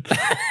suspension.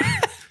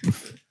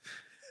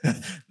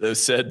 The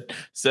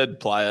said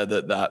player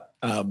that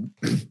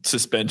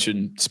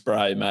suspension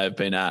spray may have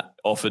been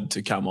offered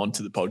to come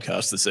onto the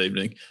podcast this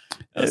evening.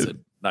 I said,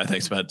 no,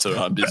 thanks, mate. It's all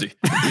right, I'm busy.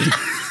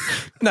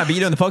 No, but you're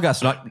doing the podcast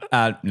tonight.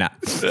 Nah.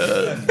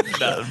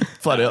 No,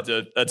 flat out.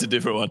 That's a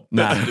different one.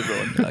 Nah. That's a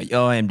different one.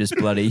 I am just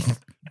bloody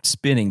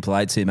spinning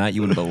plates here, mate.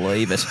 You wouldn't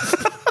believe it.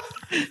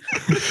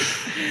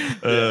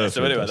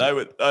 So anyway,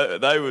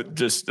 they would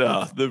just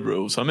the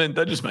rules. I mean,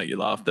 they just make you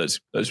laugh. Those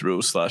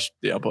rules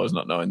 / the umpires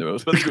not knowing the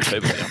rules, but they're good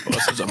people. The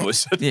umpires, as I've always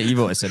said. Yeah, you've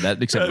always said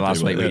that, except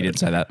last week where you didn't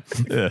say that.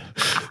 Yeah,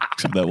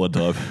 except that one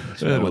time.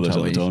 One those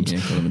time other times.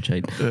 call them a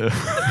cheat.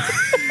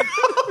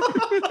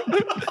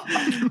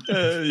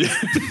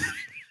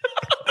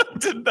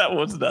 That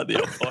wasn't that the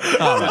umpire.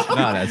 Oh, right.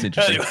 No, that's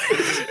interesting.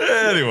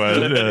 Anyway,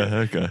 yeah,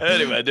 okay.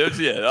 Anyway, dudes,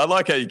 yeah, I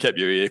like how you kept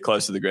your ear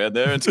close to the ground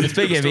there. And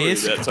Speaking of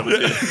ears.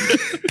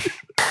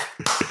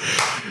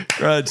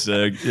 Great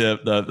seg. Yeah,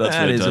 no, that's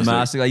That is a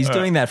fantastic. master. He's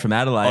doing that from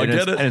Adelaide. I and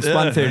get it's, it. and it's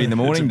 1:30 in the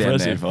morning it's down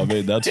there. impressive. I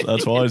mean,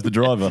 that's why he's the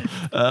driver.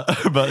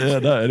 But yeah,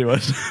 no.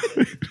 Anyways,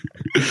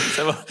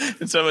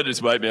 Someone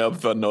just wake me up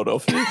if I nod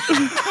off. You're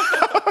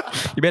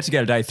about to go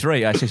to day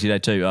 3. Actually, day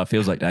 2.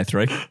 Feels like day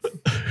 3.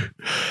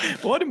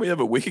 Why didn't we have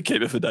a wicket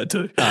keeper for day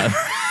 2?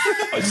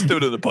 I just do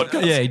it in the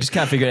podcast. Yeah, he just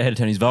can't figure out how to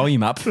turn his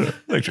volume up.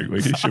 electric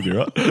wiki should be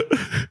right.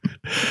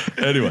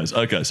 Anyways,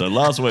 okay, so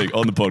last week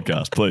on the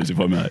podcast, please, if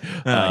I may,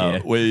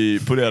 we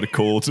put out a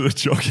call to the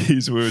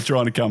jockeys. We were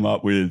trying to come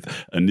up with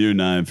a new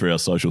name for our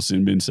social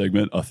sin bin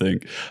segment. I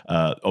think,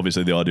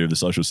 obviously, the idea of the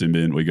social sin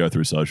bin, we go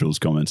through socials,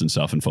 comments and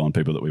stuff and find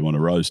people that we want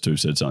to roast who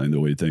said something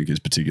that we think is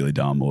particularly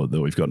dumb or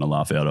that we've gotten a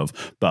laugh out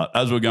of. But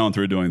as we're going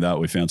through doing that,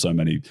 we found so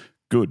many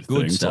good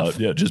things, stuff.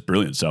 like, just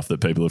brilliant stuff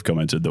that people have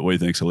commented that we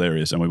think's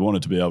hilarious, and we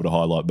wanted to be able to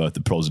highlight both the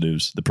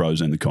positives, the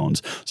pros and the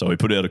cons. So we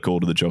put out a call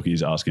to the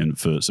jockeys asking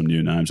for some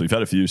new names. We've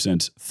had a few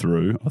sent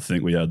through. I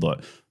think we had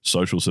like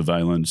social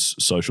surveillance,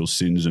 social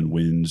sins and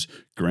wins,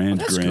 grand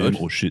gram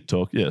or shit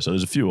talk. Yeah, so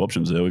there's a few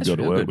options there we've got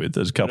to work with.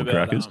 There's a couple of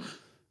crackers.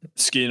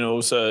 Skin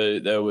also,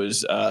 there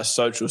was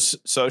social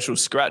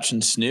scratch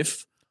and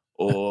sniff,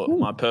 or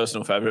my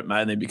personal favourite,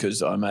 mainly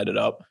because I made it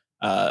up,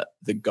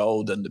 the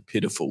gold and the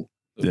pitiful.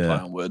 Play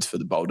on words for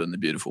the bold and the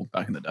beautiful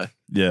back in the day.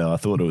 Yeah, I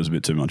thought it was a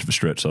bit too much of a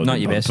stretch, so Not I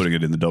your was best. putting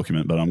it in the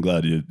document. But I'm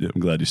glad you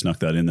snuck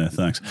that in there.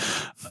 Thanks,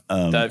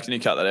 Dave. Can you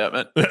cut that out,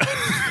 mate?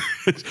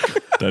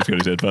 Dave's got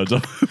his headphones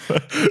on.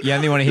 You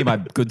only want to hear my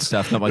good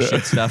stuff, not my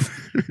shit stuff.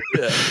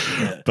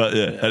 But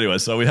yeah, anyway,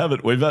 so we've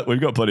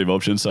got plenty of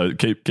options. So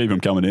keep them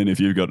coming in. If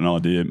you've got an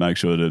idea, make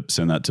sure to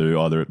send that to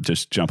either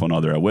jump on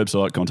either our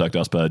website, contact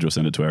us page, or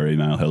send it to our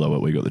email,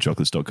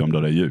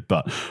 hello@wegotthechocolates.com.au.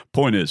 But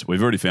point is,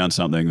 we've already found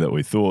something that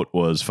we thought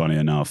was funny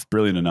enough,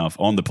 brilliant enough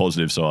on the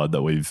positive side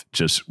that we're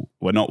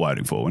not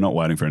waiting for. We're not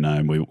waiting for a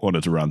name. We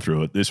wanted to run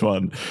through it. This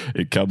one,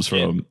 it comes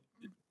from.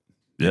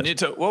 Yeah.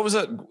 What was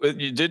it?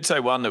 You did say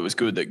one that was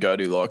good that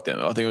Godu liked them.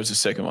 I think it was the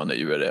second one that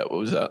you read out. What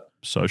was that?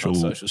 Social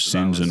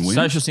sins and wins.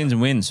 Social sins and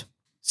wins.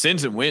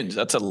 Sins and wins.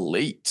 That's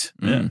elite.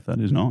 Yeah,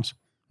 that is nice.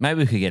 Maybe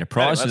we could get a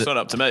prize. Anyway, that's not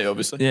up to me,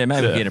 obviously. Yeah,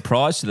 maybe we could get a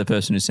prize to the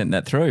person who sent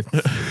that through.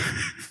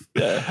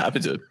 Yeah, happy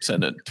to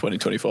send it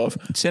 2025.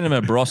 Send them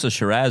a Barossa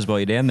Shiraz while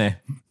you're down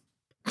there.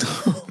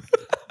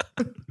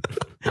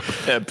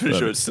 Yeah, I'm pretty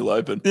sure it's still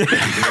open.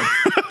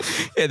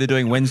 Yeah, they're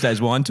doing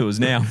Wednesday's wine tours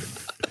now.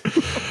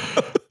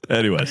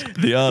 Anyways,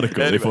 the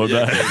article, if I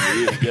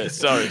may.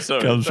 Sorry.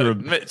 Comes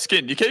from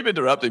Skin, you keep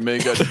interrupting me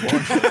and go to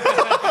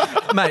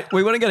wine. Mate,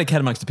 we want to go to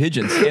Cat Amongst the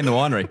Pigeons and the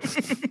winery.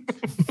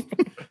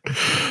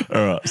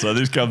 All right, so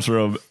this comes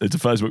from, it's a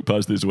Facebook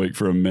post this week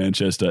from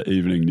Manchester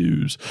Evening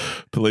News.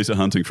 Police are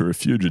hunting for a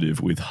fugitive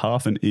with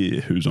half an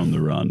ear who's on the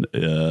run.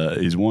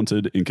 He's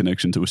wanted in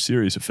connection to a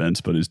serious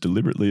offence but is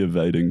deliberately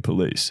evading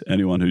police.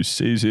 Anyone who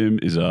sees him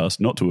is asked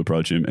not to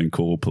approach him and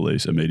call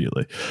police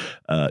immediately.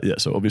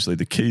 So obviously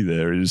the key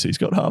there is he's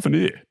got half an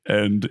ear,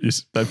 and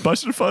they've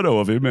posted a photo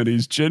of him and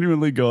he's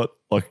genuinely got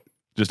like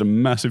just a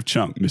massive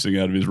chunk missing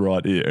out of his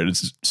right ear, and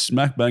it's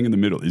smack bang in the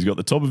middle. He's got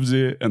the top of his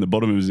ear and the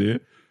bottom of his ear,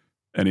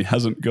 and he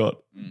hasn't got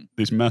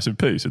this massive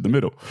piece in the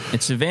middle.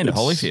 It's Evander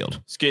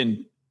Holyfield.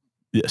 Skin,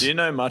 yes. Do you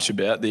know much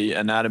about the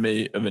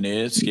anatomy of an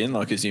ear, Skin?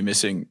 Like, is he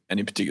missing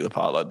any particular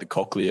part, like the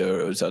cochlea,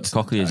 or is that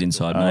Cochlea's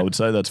inside, I mate. would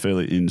say that's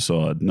fairly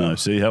inside. No,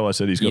 see how I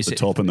said he's got the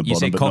top and the you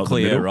bottom, said but not the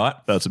cochlea, middle? right?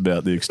 That's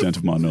about the extent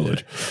of my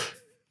knowledge.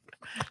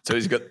 So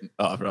he's got.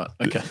 Oh, right.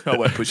 Okay. I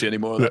won't push you any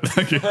more of that.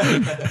 Thank you.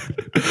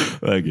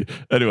 Thank you.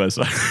 Anyway,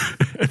 so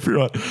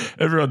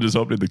everyone just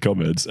hopped in the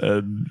comments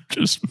and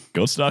just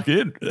got stuck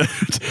in.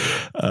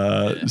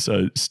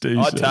 So Steve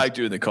I says, tagged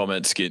you in the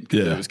comments, Skid,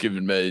 because it was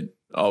giving me.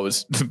 I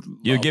was.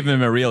 You're giving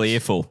him a real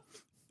earful.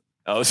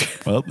 I was.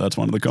 Well, that's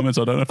one of the comments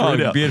I don't have to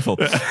read out. Beautiful.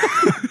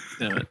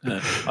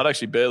 I'd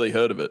actually barely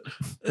heard of it.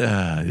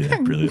 Yeah,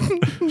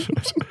 brilliant.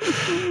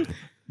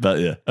 But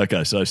yeah,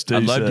 okay. So Steve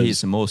I'd love says, to hear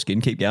some more,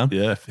 Skin. Keep going.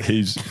 Yeah,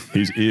 he's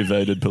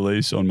evaded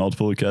police on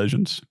multiple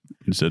occasions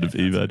instead of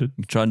evaded.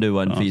 Try and do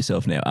one for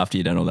yourself now after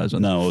you've done all those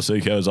ones. No, well, see,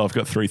 goes, I've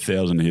got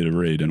 3,000 here to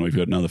read and we've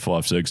got another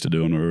 5 segs to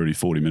do and we're already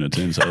 40 minutes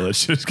in, so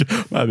let's just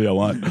maybe I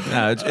won't.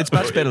 No, it's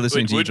much better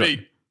listening to you.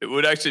 It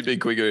would actually be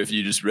quicker if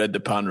you just read the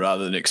pun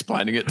rather than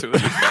explaining it to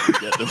us.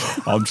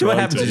 I'm trying What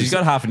happens to. is he's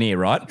got half an ear,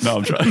 right? No,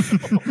 I'm trying.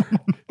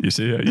 You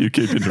see how you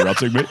keep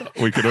interrupting me?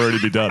 We could already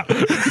be done.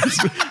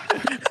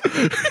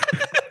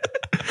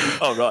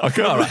 Oh, right. I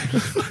can't, All right.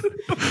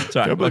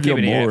 Sorry, can't we'll believe keep you're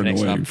it more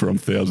next annoying time. from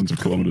thousands of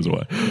kilometres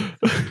away.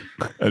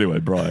 Anyway,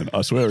 Brian,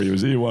 I swear he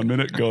was here 1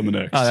 minute, go on the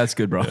next. Oh, that's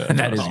good, Brian.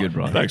 That is good,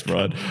 Brian. Thanks,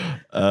 Brian.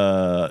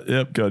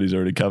 Yep, Cody's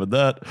already covered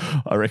that.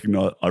 I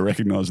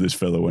recognise this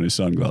fella when his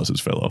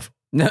sunglasses fell off.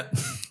 No.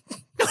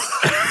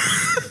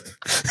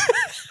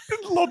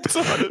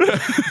 Lopsided.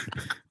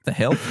 The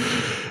hell?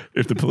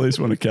 If the police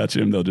want to catch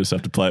him, they'll just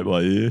have to play it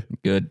by ear.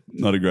 Good.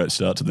 Not a great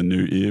start to the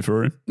new year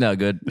for him. No,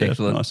 good. Yeah,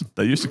 Excellent. nice.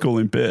 They used to call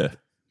him Bear.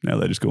 Now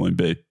they just call him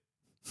B.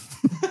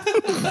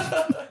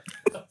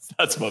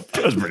 That's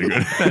pretty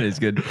good. That is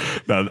good.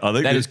 No, I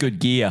think That is good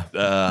gear.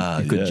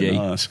 Good G.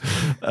 Nice.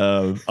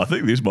 I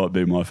think this might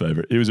be my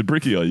favourite. He was a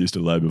brickie I used to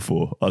labour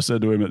for. I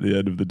said to him at the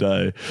end of the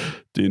day,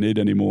 "Do you need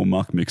any more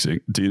muck mixing?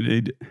 Do you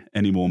need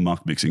any more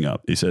muck mixing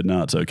up?" He said,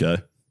 "No, it's okay.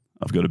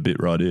 I've got a bit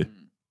right here."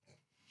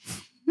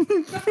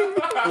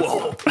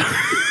 Whoa.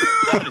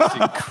 That is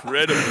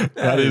incredible.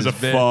 That is a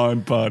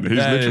fine pun. He's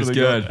That literally is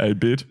good. got a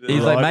bit. He's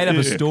right like made up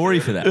a here. story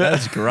for that.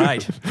 That's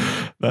great.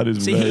 That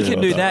is. See, very he can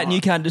well do done. that, and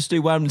you can't just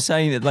do one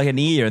saying that like an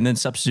ear and then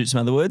substitute some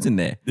other words in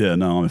there. Yeah,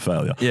 no, I'm a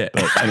failure. Yeah.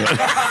 But anyway.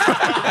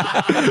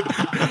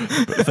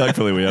 But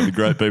thankfully, we have the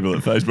great people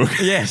at Facebook.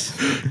 Yes.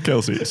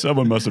 Kelsey,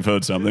 someone must have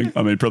heard something.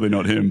 I mean, probably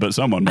not him, but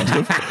someone must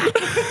have.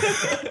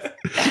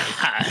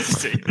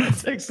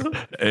 That's excellent.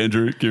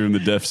 Andrew, give him the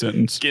death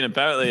sentence. Skin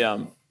apparently.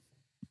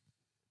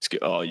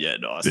 Oh yeah,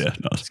 nice. Yeah,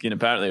 nice. Skin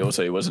apparently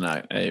also he wasn't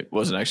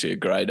actually a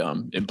great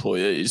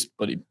employee,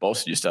 but he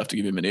boss used to have to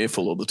give him an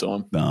earful all the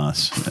time.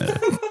 Nice.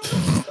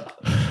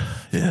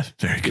 Yeah,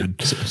 very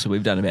good. So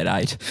we've done about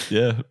 8.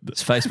 Yeah.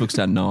 So Facebook's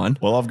done 9.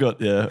 Well, I've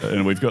got,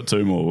 and we've got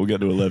 2 more. We'll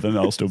get to 11.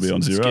 I'll still be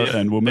on 0,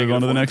 and we'll move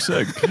on to the next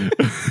seg.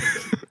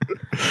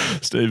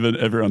 Stephen,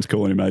 everyone's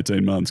calling him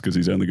 18 months because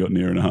he's only got an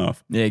ear and a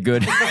half. Yeah,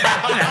 good.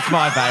 That's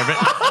my favourite.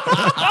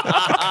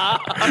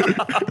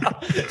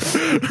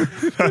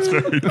 That's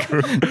very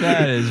good.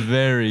 That is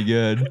very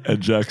good.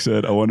 And Jack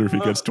said, I wonder if he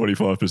gets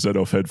 25%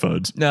 off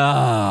headphones.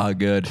 Ah,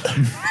 good.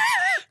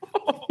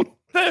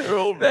 They're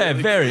all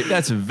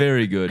That's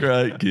very good.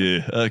 Great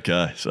gear.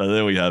 Okay, so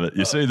there we have it.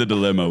 You see the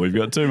dilemma. We've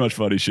got too much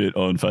funny shit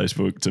on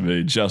Facebook to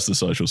be just the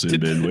social sin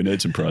bin. We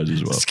need some pros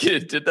as well.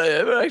 Skid, did they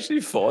ever actually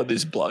find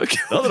this bloke?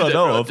 Not that I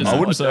know of. I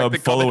wouldn't say I'm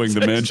following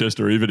the comments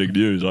Manchester Evening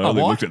News. I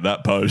only what? looked at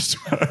that post.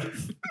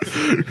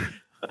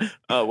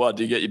 Oh, what?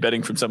 Do you get your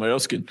betting from somewhere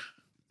else, Skid?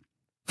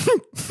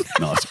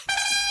 Nice.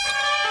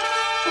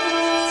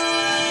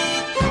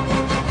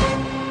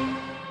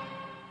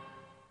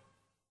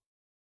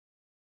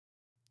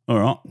 All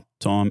right,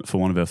 time for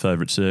one of our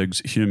favourite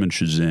segs, Human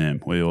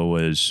Shazam. We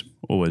always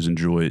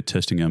enjoy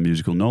testing our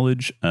musical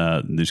knowledge.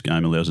 This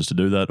game allows us to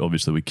do that.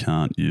 Obviously, we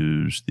can't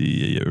use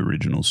the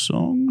original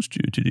songs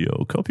due to the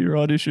old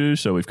copyright issue,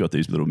 so we've got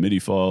these little MIDI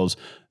files,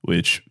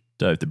 which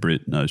Dave the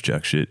Brit knows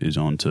jack shit is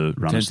on to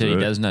run us Turns out through.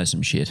 he does know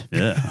some shit.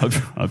 Yeah,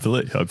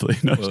 hopefully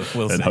he knows.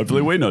 We'll and see.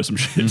 hopefully we know some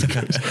shit.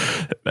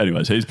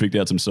 Anyways, he's picked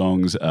out some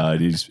songs.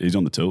 He's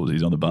on the tools.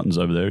 He's on the buttons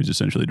over there. He's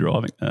essentially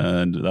driving.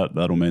 And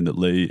that'll mean that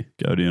Lee,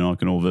 Cody and I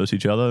can all verse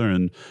each other.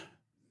 And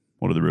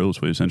what are the rules?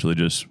 We essentially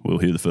we'll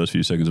hear the first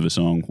few seconds of a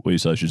song. We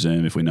say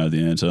Shazam if we know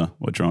the answer.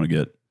 We're trying to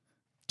get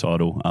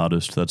title,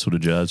 artist, that sort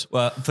of jazz.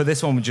 Well, for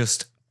this one, we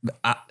just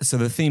so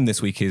the theme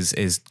this week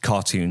is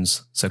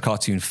cartoons, so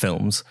cartoon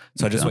films.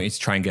 So I just want you to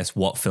try and guess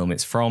what film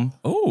it's from,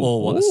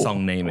 or what the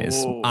song name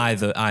is.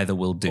 Either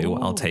will do.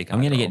 I'll take. I'm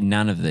going to get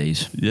none of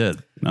these. Yeah.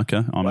 Okay.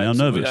 I'm now We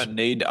nervous. don't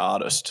need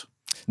artist.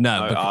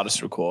 No, No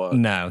artist required.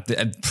 No,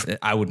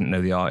 I wouldn't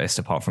know the artist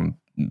apart from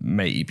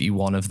maybe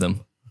one of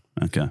them.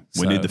 Okay.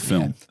 We So, need the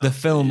film. the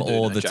film You do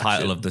or know the jack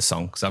title shit. of the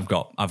song, because I've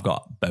got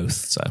both.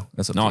 So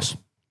that's up to Nice. you.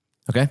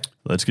 Okay.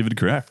 Let's give it a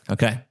crack.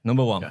 Okay.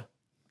 Number 1. Okay.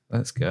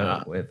 Let's go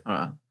Alright, with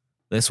alright.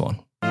 this one.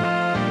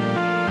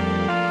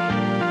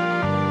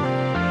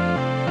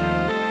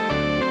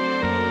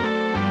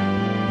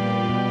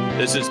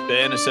 This is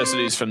Bare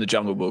Necessities from the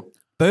Jungle Book.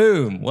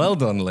 Boom. Well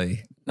done,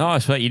 Lee. Oh,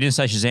 sweet. You didn't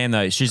say Shazam,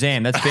 though.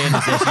 Shazam, that's banned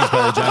necessities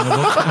by the Jungle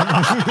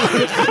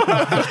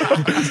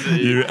Book.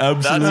 You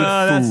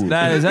absolute fool.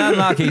 That is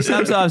unlucky.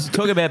 Sometimes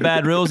talk about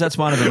bad rules. That's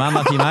one of them.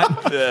 Unlucky, mate.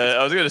 Yeah,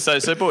 I was going to say,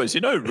 so boys,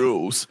 you know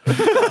rules.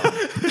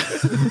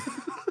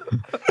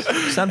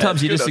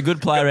 Sometimes you're just a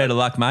good player out of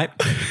luck, mate.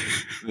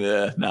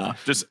 Yeah, nah,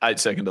 just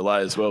 8-second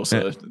delay as well,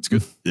 so it's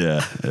good.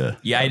 Yeah.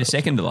 You ate a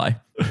second delay.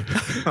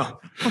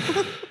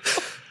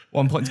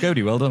 1 point to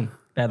Cody. Well done.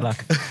 Bad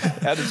luck.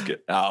 How does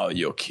get? Oh,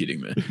 you're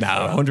kidding me. No,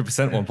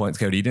 100% 1 point to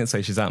Cody. You didn't say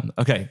Shazam.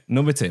 Okay,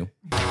 number 2.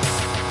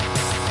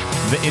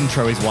 The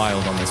intro is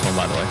wild on this one,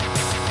 by the way.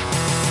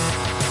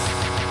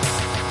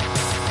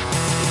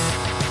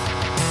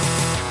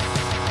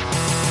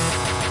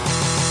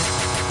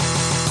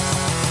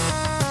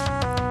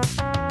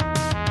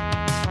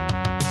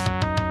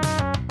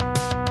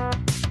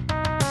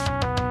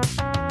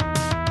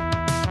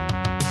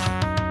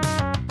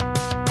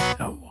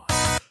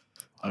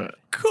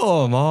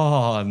 Come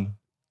on.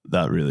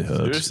 That really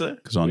hurts. Seriously?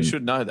 Because We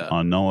should know that.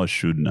 I know I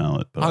should know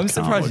it, but I I'm can't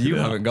surprised work you it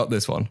out. haven't got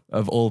this one,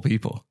 of all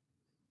people.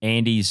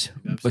 Andy's.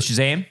 Well,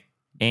 Shazam?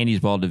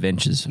 Andy's Wild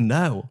Adventures.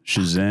 No.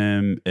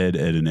 Shazam, Ed,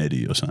 and Eddie,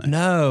 you're saying?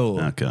 No.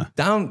 Okay.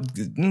 Down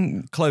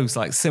close,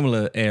 like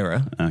similar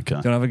era. Okay. Do you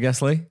want to have a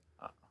guess, Lee?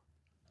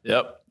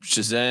 Yep.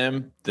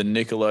 Shazam, the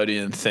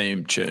Nickelodeon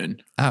theme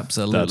tune.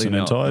 Absolutely That's an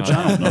not. entire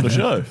channel, not a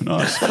show.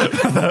 Nice.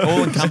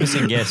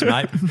 All-encompassing guess,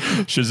 mate.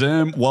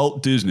 Shazam,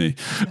 Walt Disney.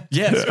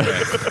 Yes,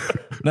 correct.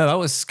 No, that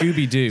was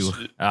Scooby-Doo.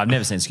 I've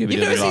never seen Scooby-Doo.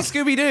 You've never seen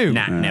Scooby-Doo?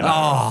 Nah, never.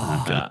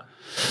 Oh. Okay.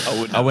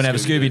 I wouldn't have a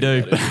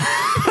Scooby-Doo.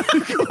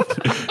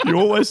 You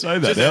always say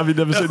that. How have you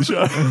never seen the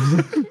show?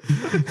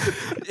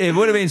 It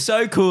would have been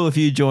so cool if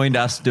you joined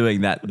us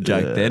doing that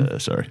joke then.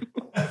 Sorry.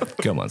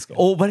 Come on, Scott.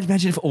 Or, but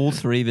imagine if all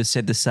three of us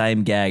said the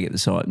same gag at the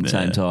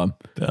same time.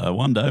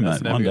 One day,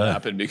 That's mate. never One going to day.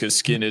 happen because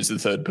Skin is the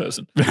third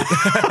person.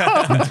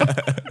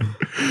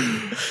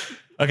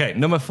 Okay,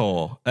 number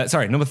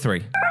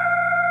 3.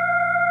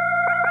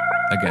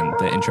 Again,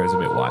 the intro is a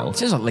bit wild. It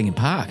sounds like Linkin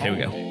Park. Here we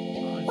go.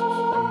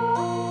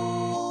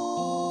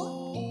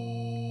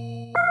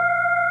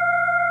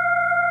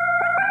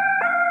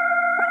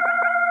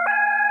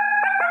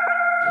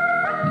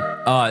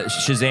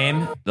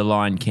 Shazam, The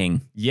Lion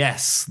King.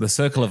 Yes, The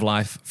Circle of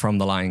Life from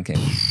The Lion King.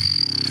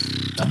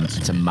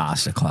 It's a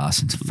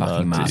masterclass. It's a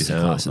fucking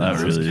masterclass. That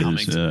really Coming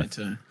is. to Yeah. me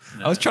too.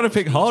 I was trying to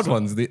pick hard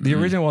ones. The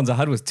original ones I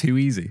had was too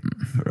easy.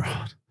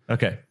 Right.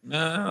 Okay. No,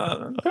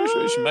 I'm pretty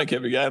sure you should make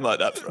every game like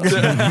that for us.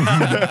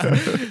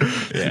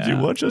 Did you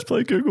watch us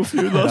play Google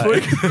Feud last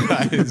week?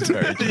 That is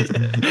very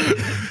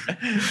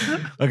true.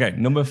 Okay,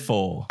 number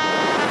 4.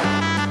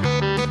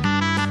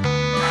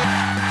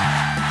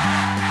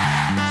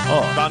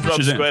 Oh, SpongeBob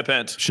Shazam.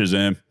 SquarePants.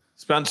 Shazam.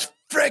 Sponge.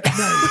 Frick.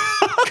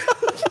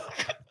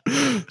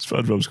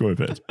 SpongeBob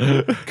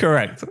SquarePants.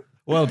 Correct.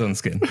 Well done,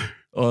 Skin.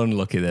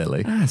 Unlucky there,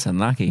 Lee. That's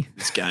unlucky.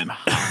 This game.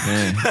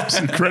 It's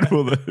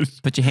incredible.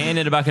 Put your hand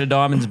in a bucket of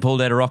diamonds and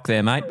pulled out a rock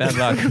there, mate. Bad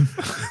luck.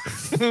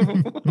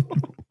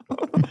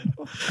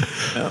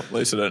 No, at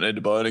least I don't need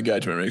to buy an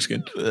engagement ring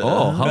skin.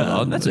 Oh, hold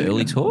on. That's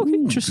early talk.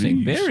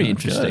 Interesting. Very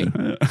interesting.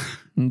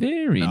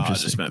 Very No, I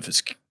interesting. just meant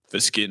for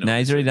skin. No,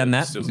 he's already done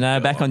that. No,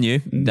 back on you.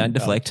 Don't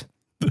deflect.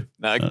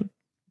 No,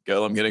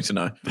 girl, I'm getting to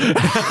know.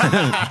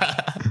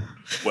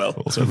 Well,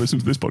 Also listen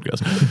to this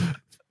podcast.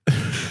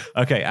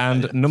 Okay,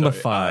 and number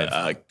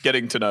 5.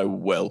 Getting to know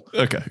well.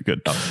 Okay,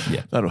 good.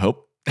 Yeah. That'll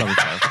help. Number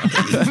 5.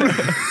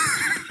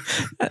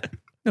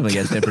 I think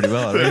that's done pretty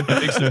well. I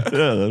think.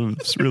 Yeah,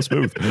 that's real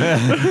smooth.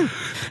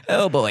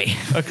 Oh, boy.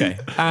 Okay,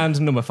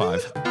 and number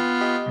 5.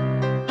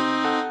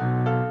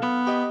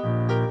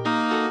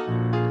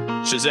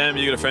 Shazam,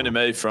 you got a friend of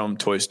me from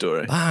Toy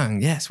Story.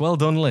 Bang, yes, well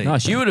done, Lee.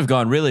 Nice. You would have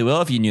gone really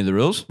well if you knew the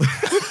rules.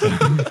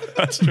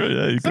 That's true.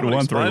 Yeah, you could have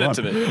won Explain it 3-1.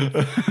 to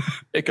me.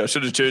 Heck, I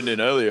should have tuned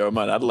in earlier. I'm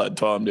at Adelaide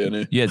time down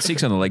here. You had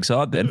 6 on the leg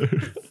side then.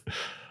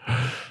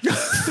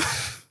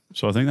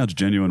 So I think that's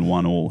genuine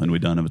 1-1, and we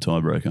don't have a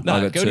tiebreaker. No,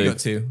 I got Cody 2. got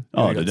 2.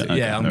 Oh, Cody got did 2. you?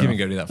 Yeah, I'm Okay,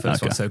 giving all Cody right. that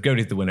first Okay. one. So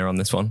Cody's the winner on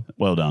this one.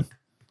 Well done.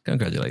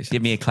 Congratulations.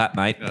 Give me a clap,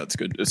 mate. No, that's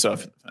good. So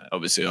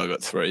obviously I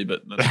got 3,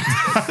 but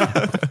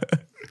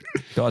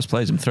Guys,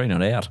 please, I'm 3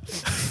 not out.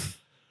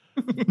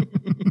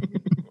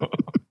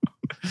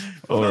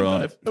 All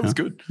right. that was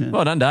good. Yeah.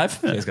 Well done, Dave.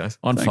 Cheers, guys.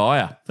 On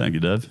fire. Thank you,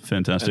 Dave.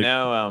 Fantastic. And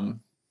now,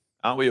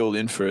 aren't we all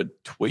in for a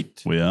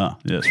tweet? We are.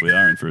 Yes, we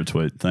are in for a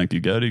tweet. Thank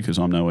you, Cody, because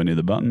I'm nowhere near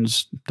the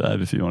buttons.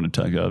 Dave, if you want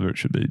to take over, it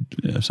should be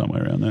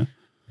somewhere around there.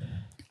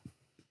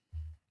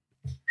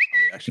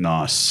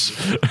 Nice.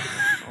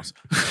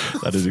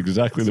 That is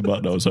exactly the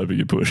button I was hoping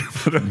you'd push.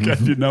 But I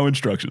gave you no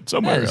instruction.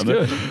 Somewhere That's around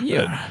good. there.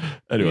 Yeah.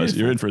 Anyways,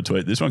 you're in for a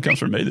tweet. This one comes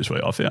from me this week.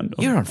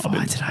 You're on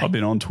fire today. I've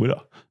been on Twitter.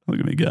 Look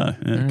at me go.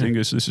 Yeah,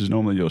 Dingus, this is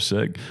normally your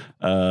seg.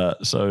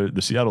 So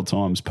the Seattle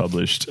Times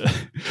published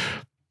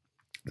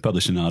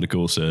an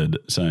article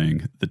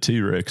saying the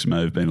T-Rex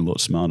may have been a lot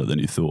smarter than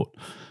you thought.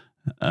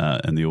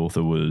 And the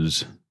author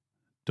was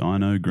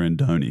Dino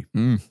Grandoni.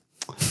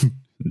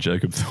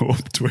 Jacob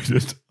Thorpe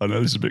tweeted, I know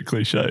this is a bit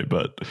cliche,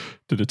 but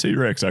did a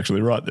T-Rex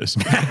actually write this?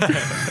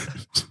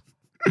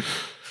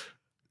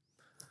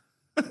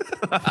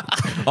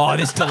 Oh,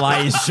 this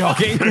delay is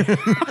shocking.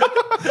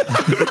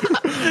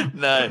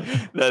 No,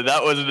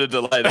 that wasn't a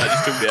delay. That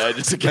just took me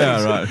ages to get.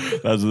 Yeah, right.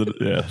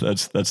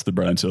 That's the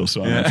brain cell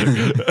sign.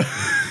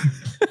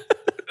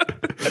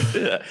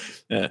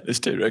 Yeah. This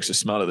T-Rex is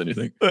smarter than you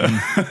think.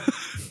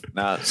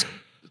 Nah,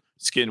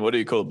 Skin. What do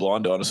you call a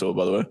blind dinosaur,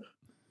 by the way?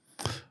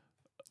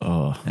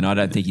 Oh, and I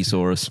don't think he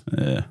saw us.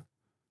 Yeah.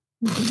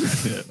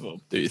 Yeah. Well,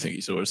 do you think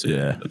he saw us?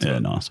 Yeah. That's Yeah.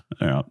 right. Nice.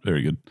 All right.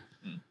 Very good.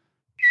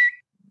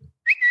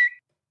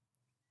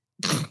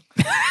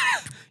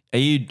 Are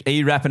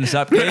you wrapping us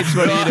up, Keeps?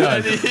 What are you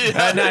doing?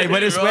 No,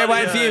 we're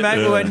waiting for you, mate.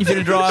 We're waiting for you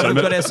to drive. We've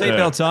got our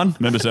seatbelts on.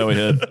 Remember how we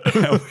had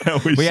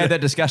we had that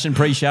discussion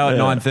pre-show at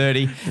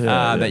 9:30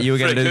 that you were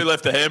going to do. Who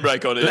left the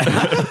handbrake on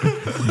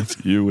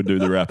it? You would do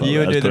the wrap up. You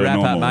would do the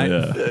wrap up, mate.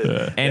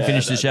 Yeah. And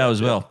finish the show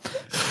as well.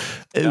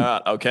 All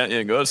right, I'll count you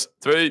in, guys.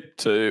 3,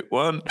 2,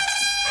 1.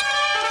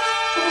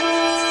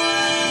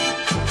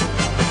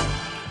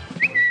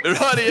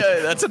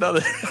 Rightio, that's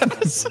another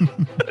episode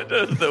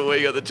of the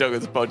We Got the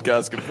Chocolates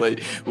podcast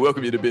complete. We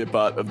welcome you to be a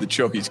part of the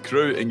Chockies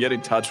crew and get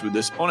in touch with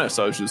us on our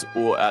socials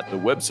or at the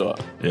website.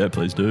 Yeah,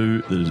 please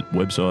do. The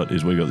website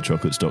is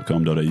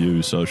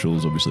wegotthechocolates.com.au.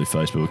 Socials, obviously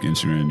Facebook,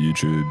 Instagram,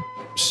 YouTube,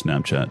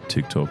 Snapchat,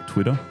 TikTok,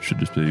 Twitter. Should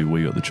just be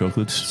We Got the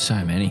Chocolates.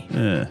 So many.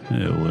 Yeah,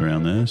 all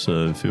around there.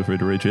 So feel free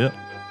to reach out.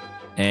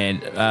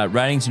 And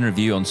ratings and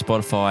review on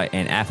Spotify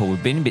and Apple.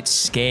 We've been a bit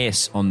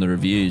scarce on the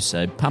reviews,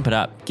 so pump it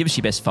up. Give us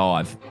your best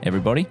 5,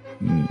 everybody.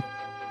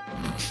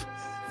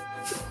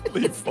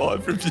 Leave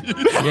 5 reviews.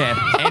 Yeah,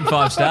 and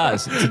 5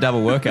 stars. It's a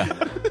double worker.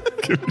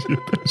 Give us your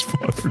best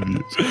 5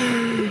 reviews.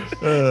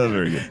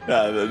 Very good.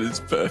 That is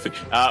perfect.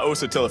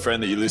 Also, tell a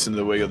friend that you listen to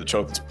the We Got the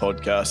Chocolates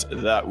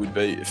podcast. That would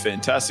be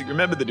fantastic.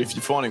 Remember that if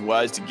you're finding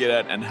ways to get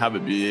out and have a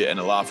beer and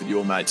a laugh with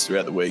your mates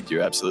throughout the week,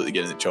 you're absolutely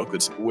getting the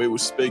chocolates. We will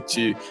speak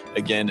to you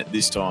again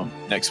this time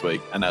next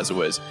week. And as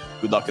always,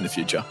 good luck in the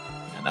future.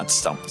 And that's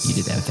Stumps. You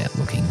did that without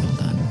looking. Well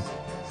done.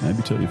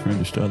 Maybe tell your friend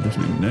to start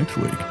listening next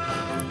week.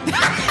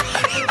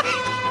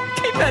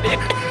 Keep that in.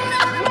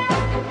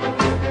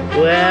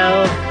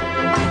 Well,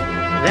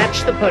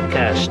 that's the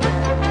podcast.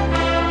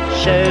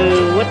 So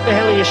what the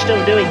hell are you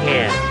still doing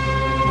here?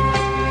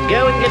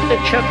 Go and get the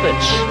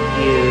chocolates,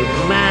 you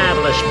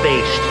marvelous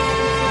beast.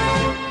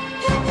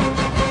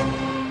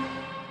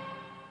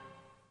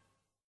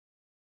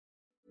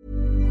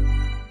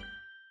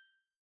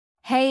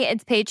 Hey,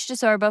 it's Paige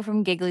DeSorbo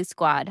from Giggly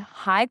Squad.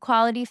 High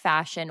quality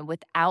fashion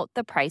without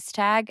the price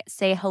tag.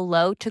 Say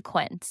hello to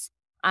Quince.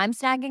 I'm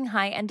snagging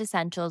high-end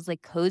essentials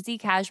like cozy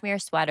cashmere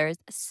sweaters,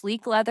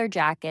 sleek leather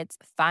jackets,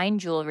 fine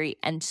jewelry,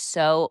 and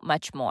so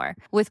much more.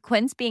 With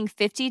Quince being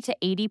 50 to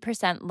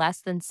 80%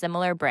 less than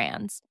similar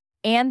brands.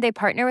 And they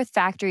partner with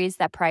factories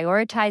that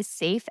prioritize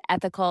safe,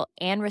 ethical,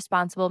 and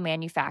responsible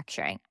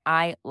manufacturing.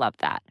 I love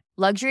that.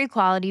 Luxury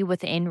quality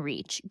within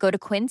reach. Go to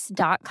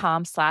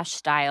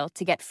quince.com/style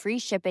to get free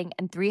shipping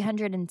and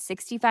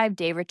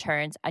 365-day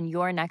returns on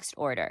your next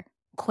order.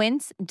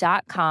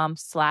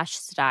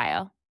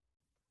 Quince.com/style.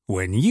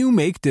 When you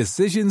make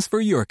decisions for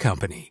your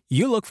company,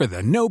 you look for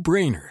the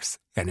no-brainers.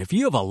 And if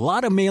you have a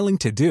lot of mailing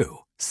to do,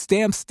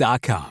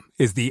 Stamps.com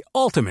is the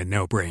ultimate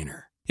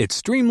no-brainer. It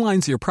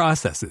streamlines your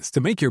processes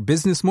to make your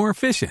business more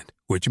efficient,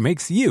 which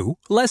makes you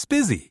less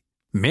busy.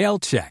 Mail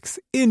checks,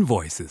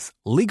 invoices,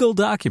 legal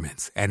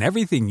documents, and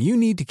everything you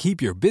need to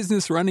keep your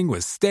business running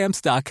with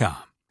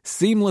Stamps.com.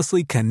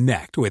 Seamlessly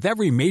connect with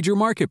every major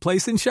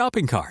marketplace and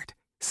shopping cart.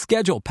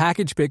 Schedule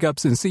package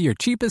pickups and see your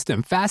cheapest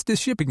and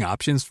fastest shipping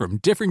options from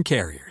different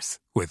carriers.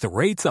 With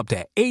rates up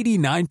to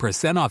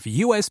 89% off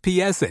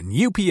USPS and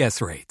UPS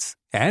rates.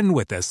 And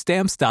with the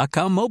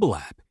Stamps.com mobile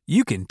app,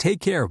 you can take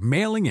care of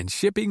mailing and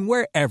shipping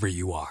wherever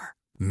you are.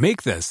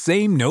 Make the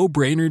same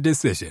no-brainer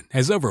decision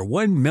as over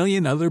 1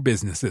 million other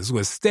businesses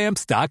with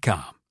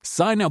Stamps.com.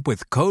 Sign up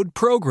with code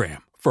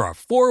PROGRAM for a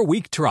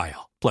 4-week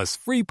trial, plus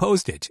free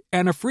postage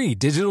and a free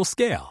digital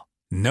scale.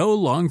 No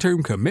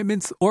long-term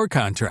commitments or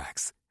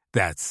contracts.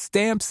 That's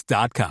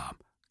Stamps.com.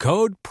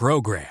 Code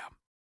PROGRAM.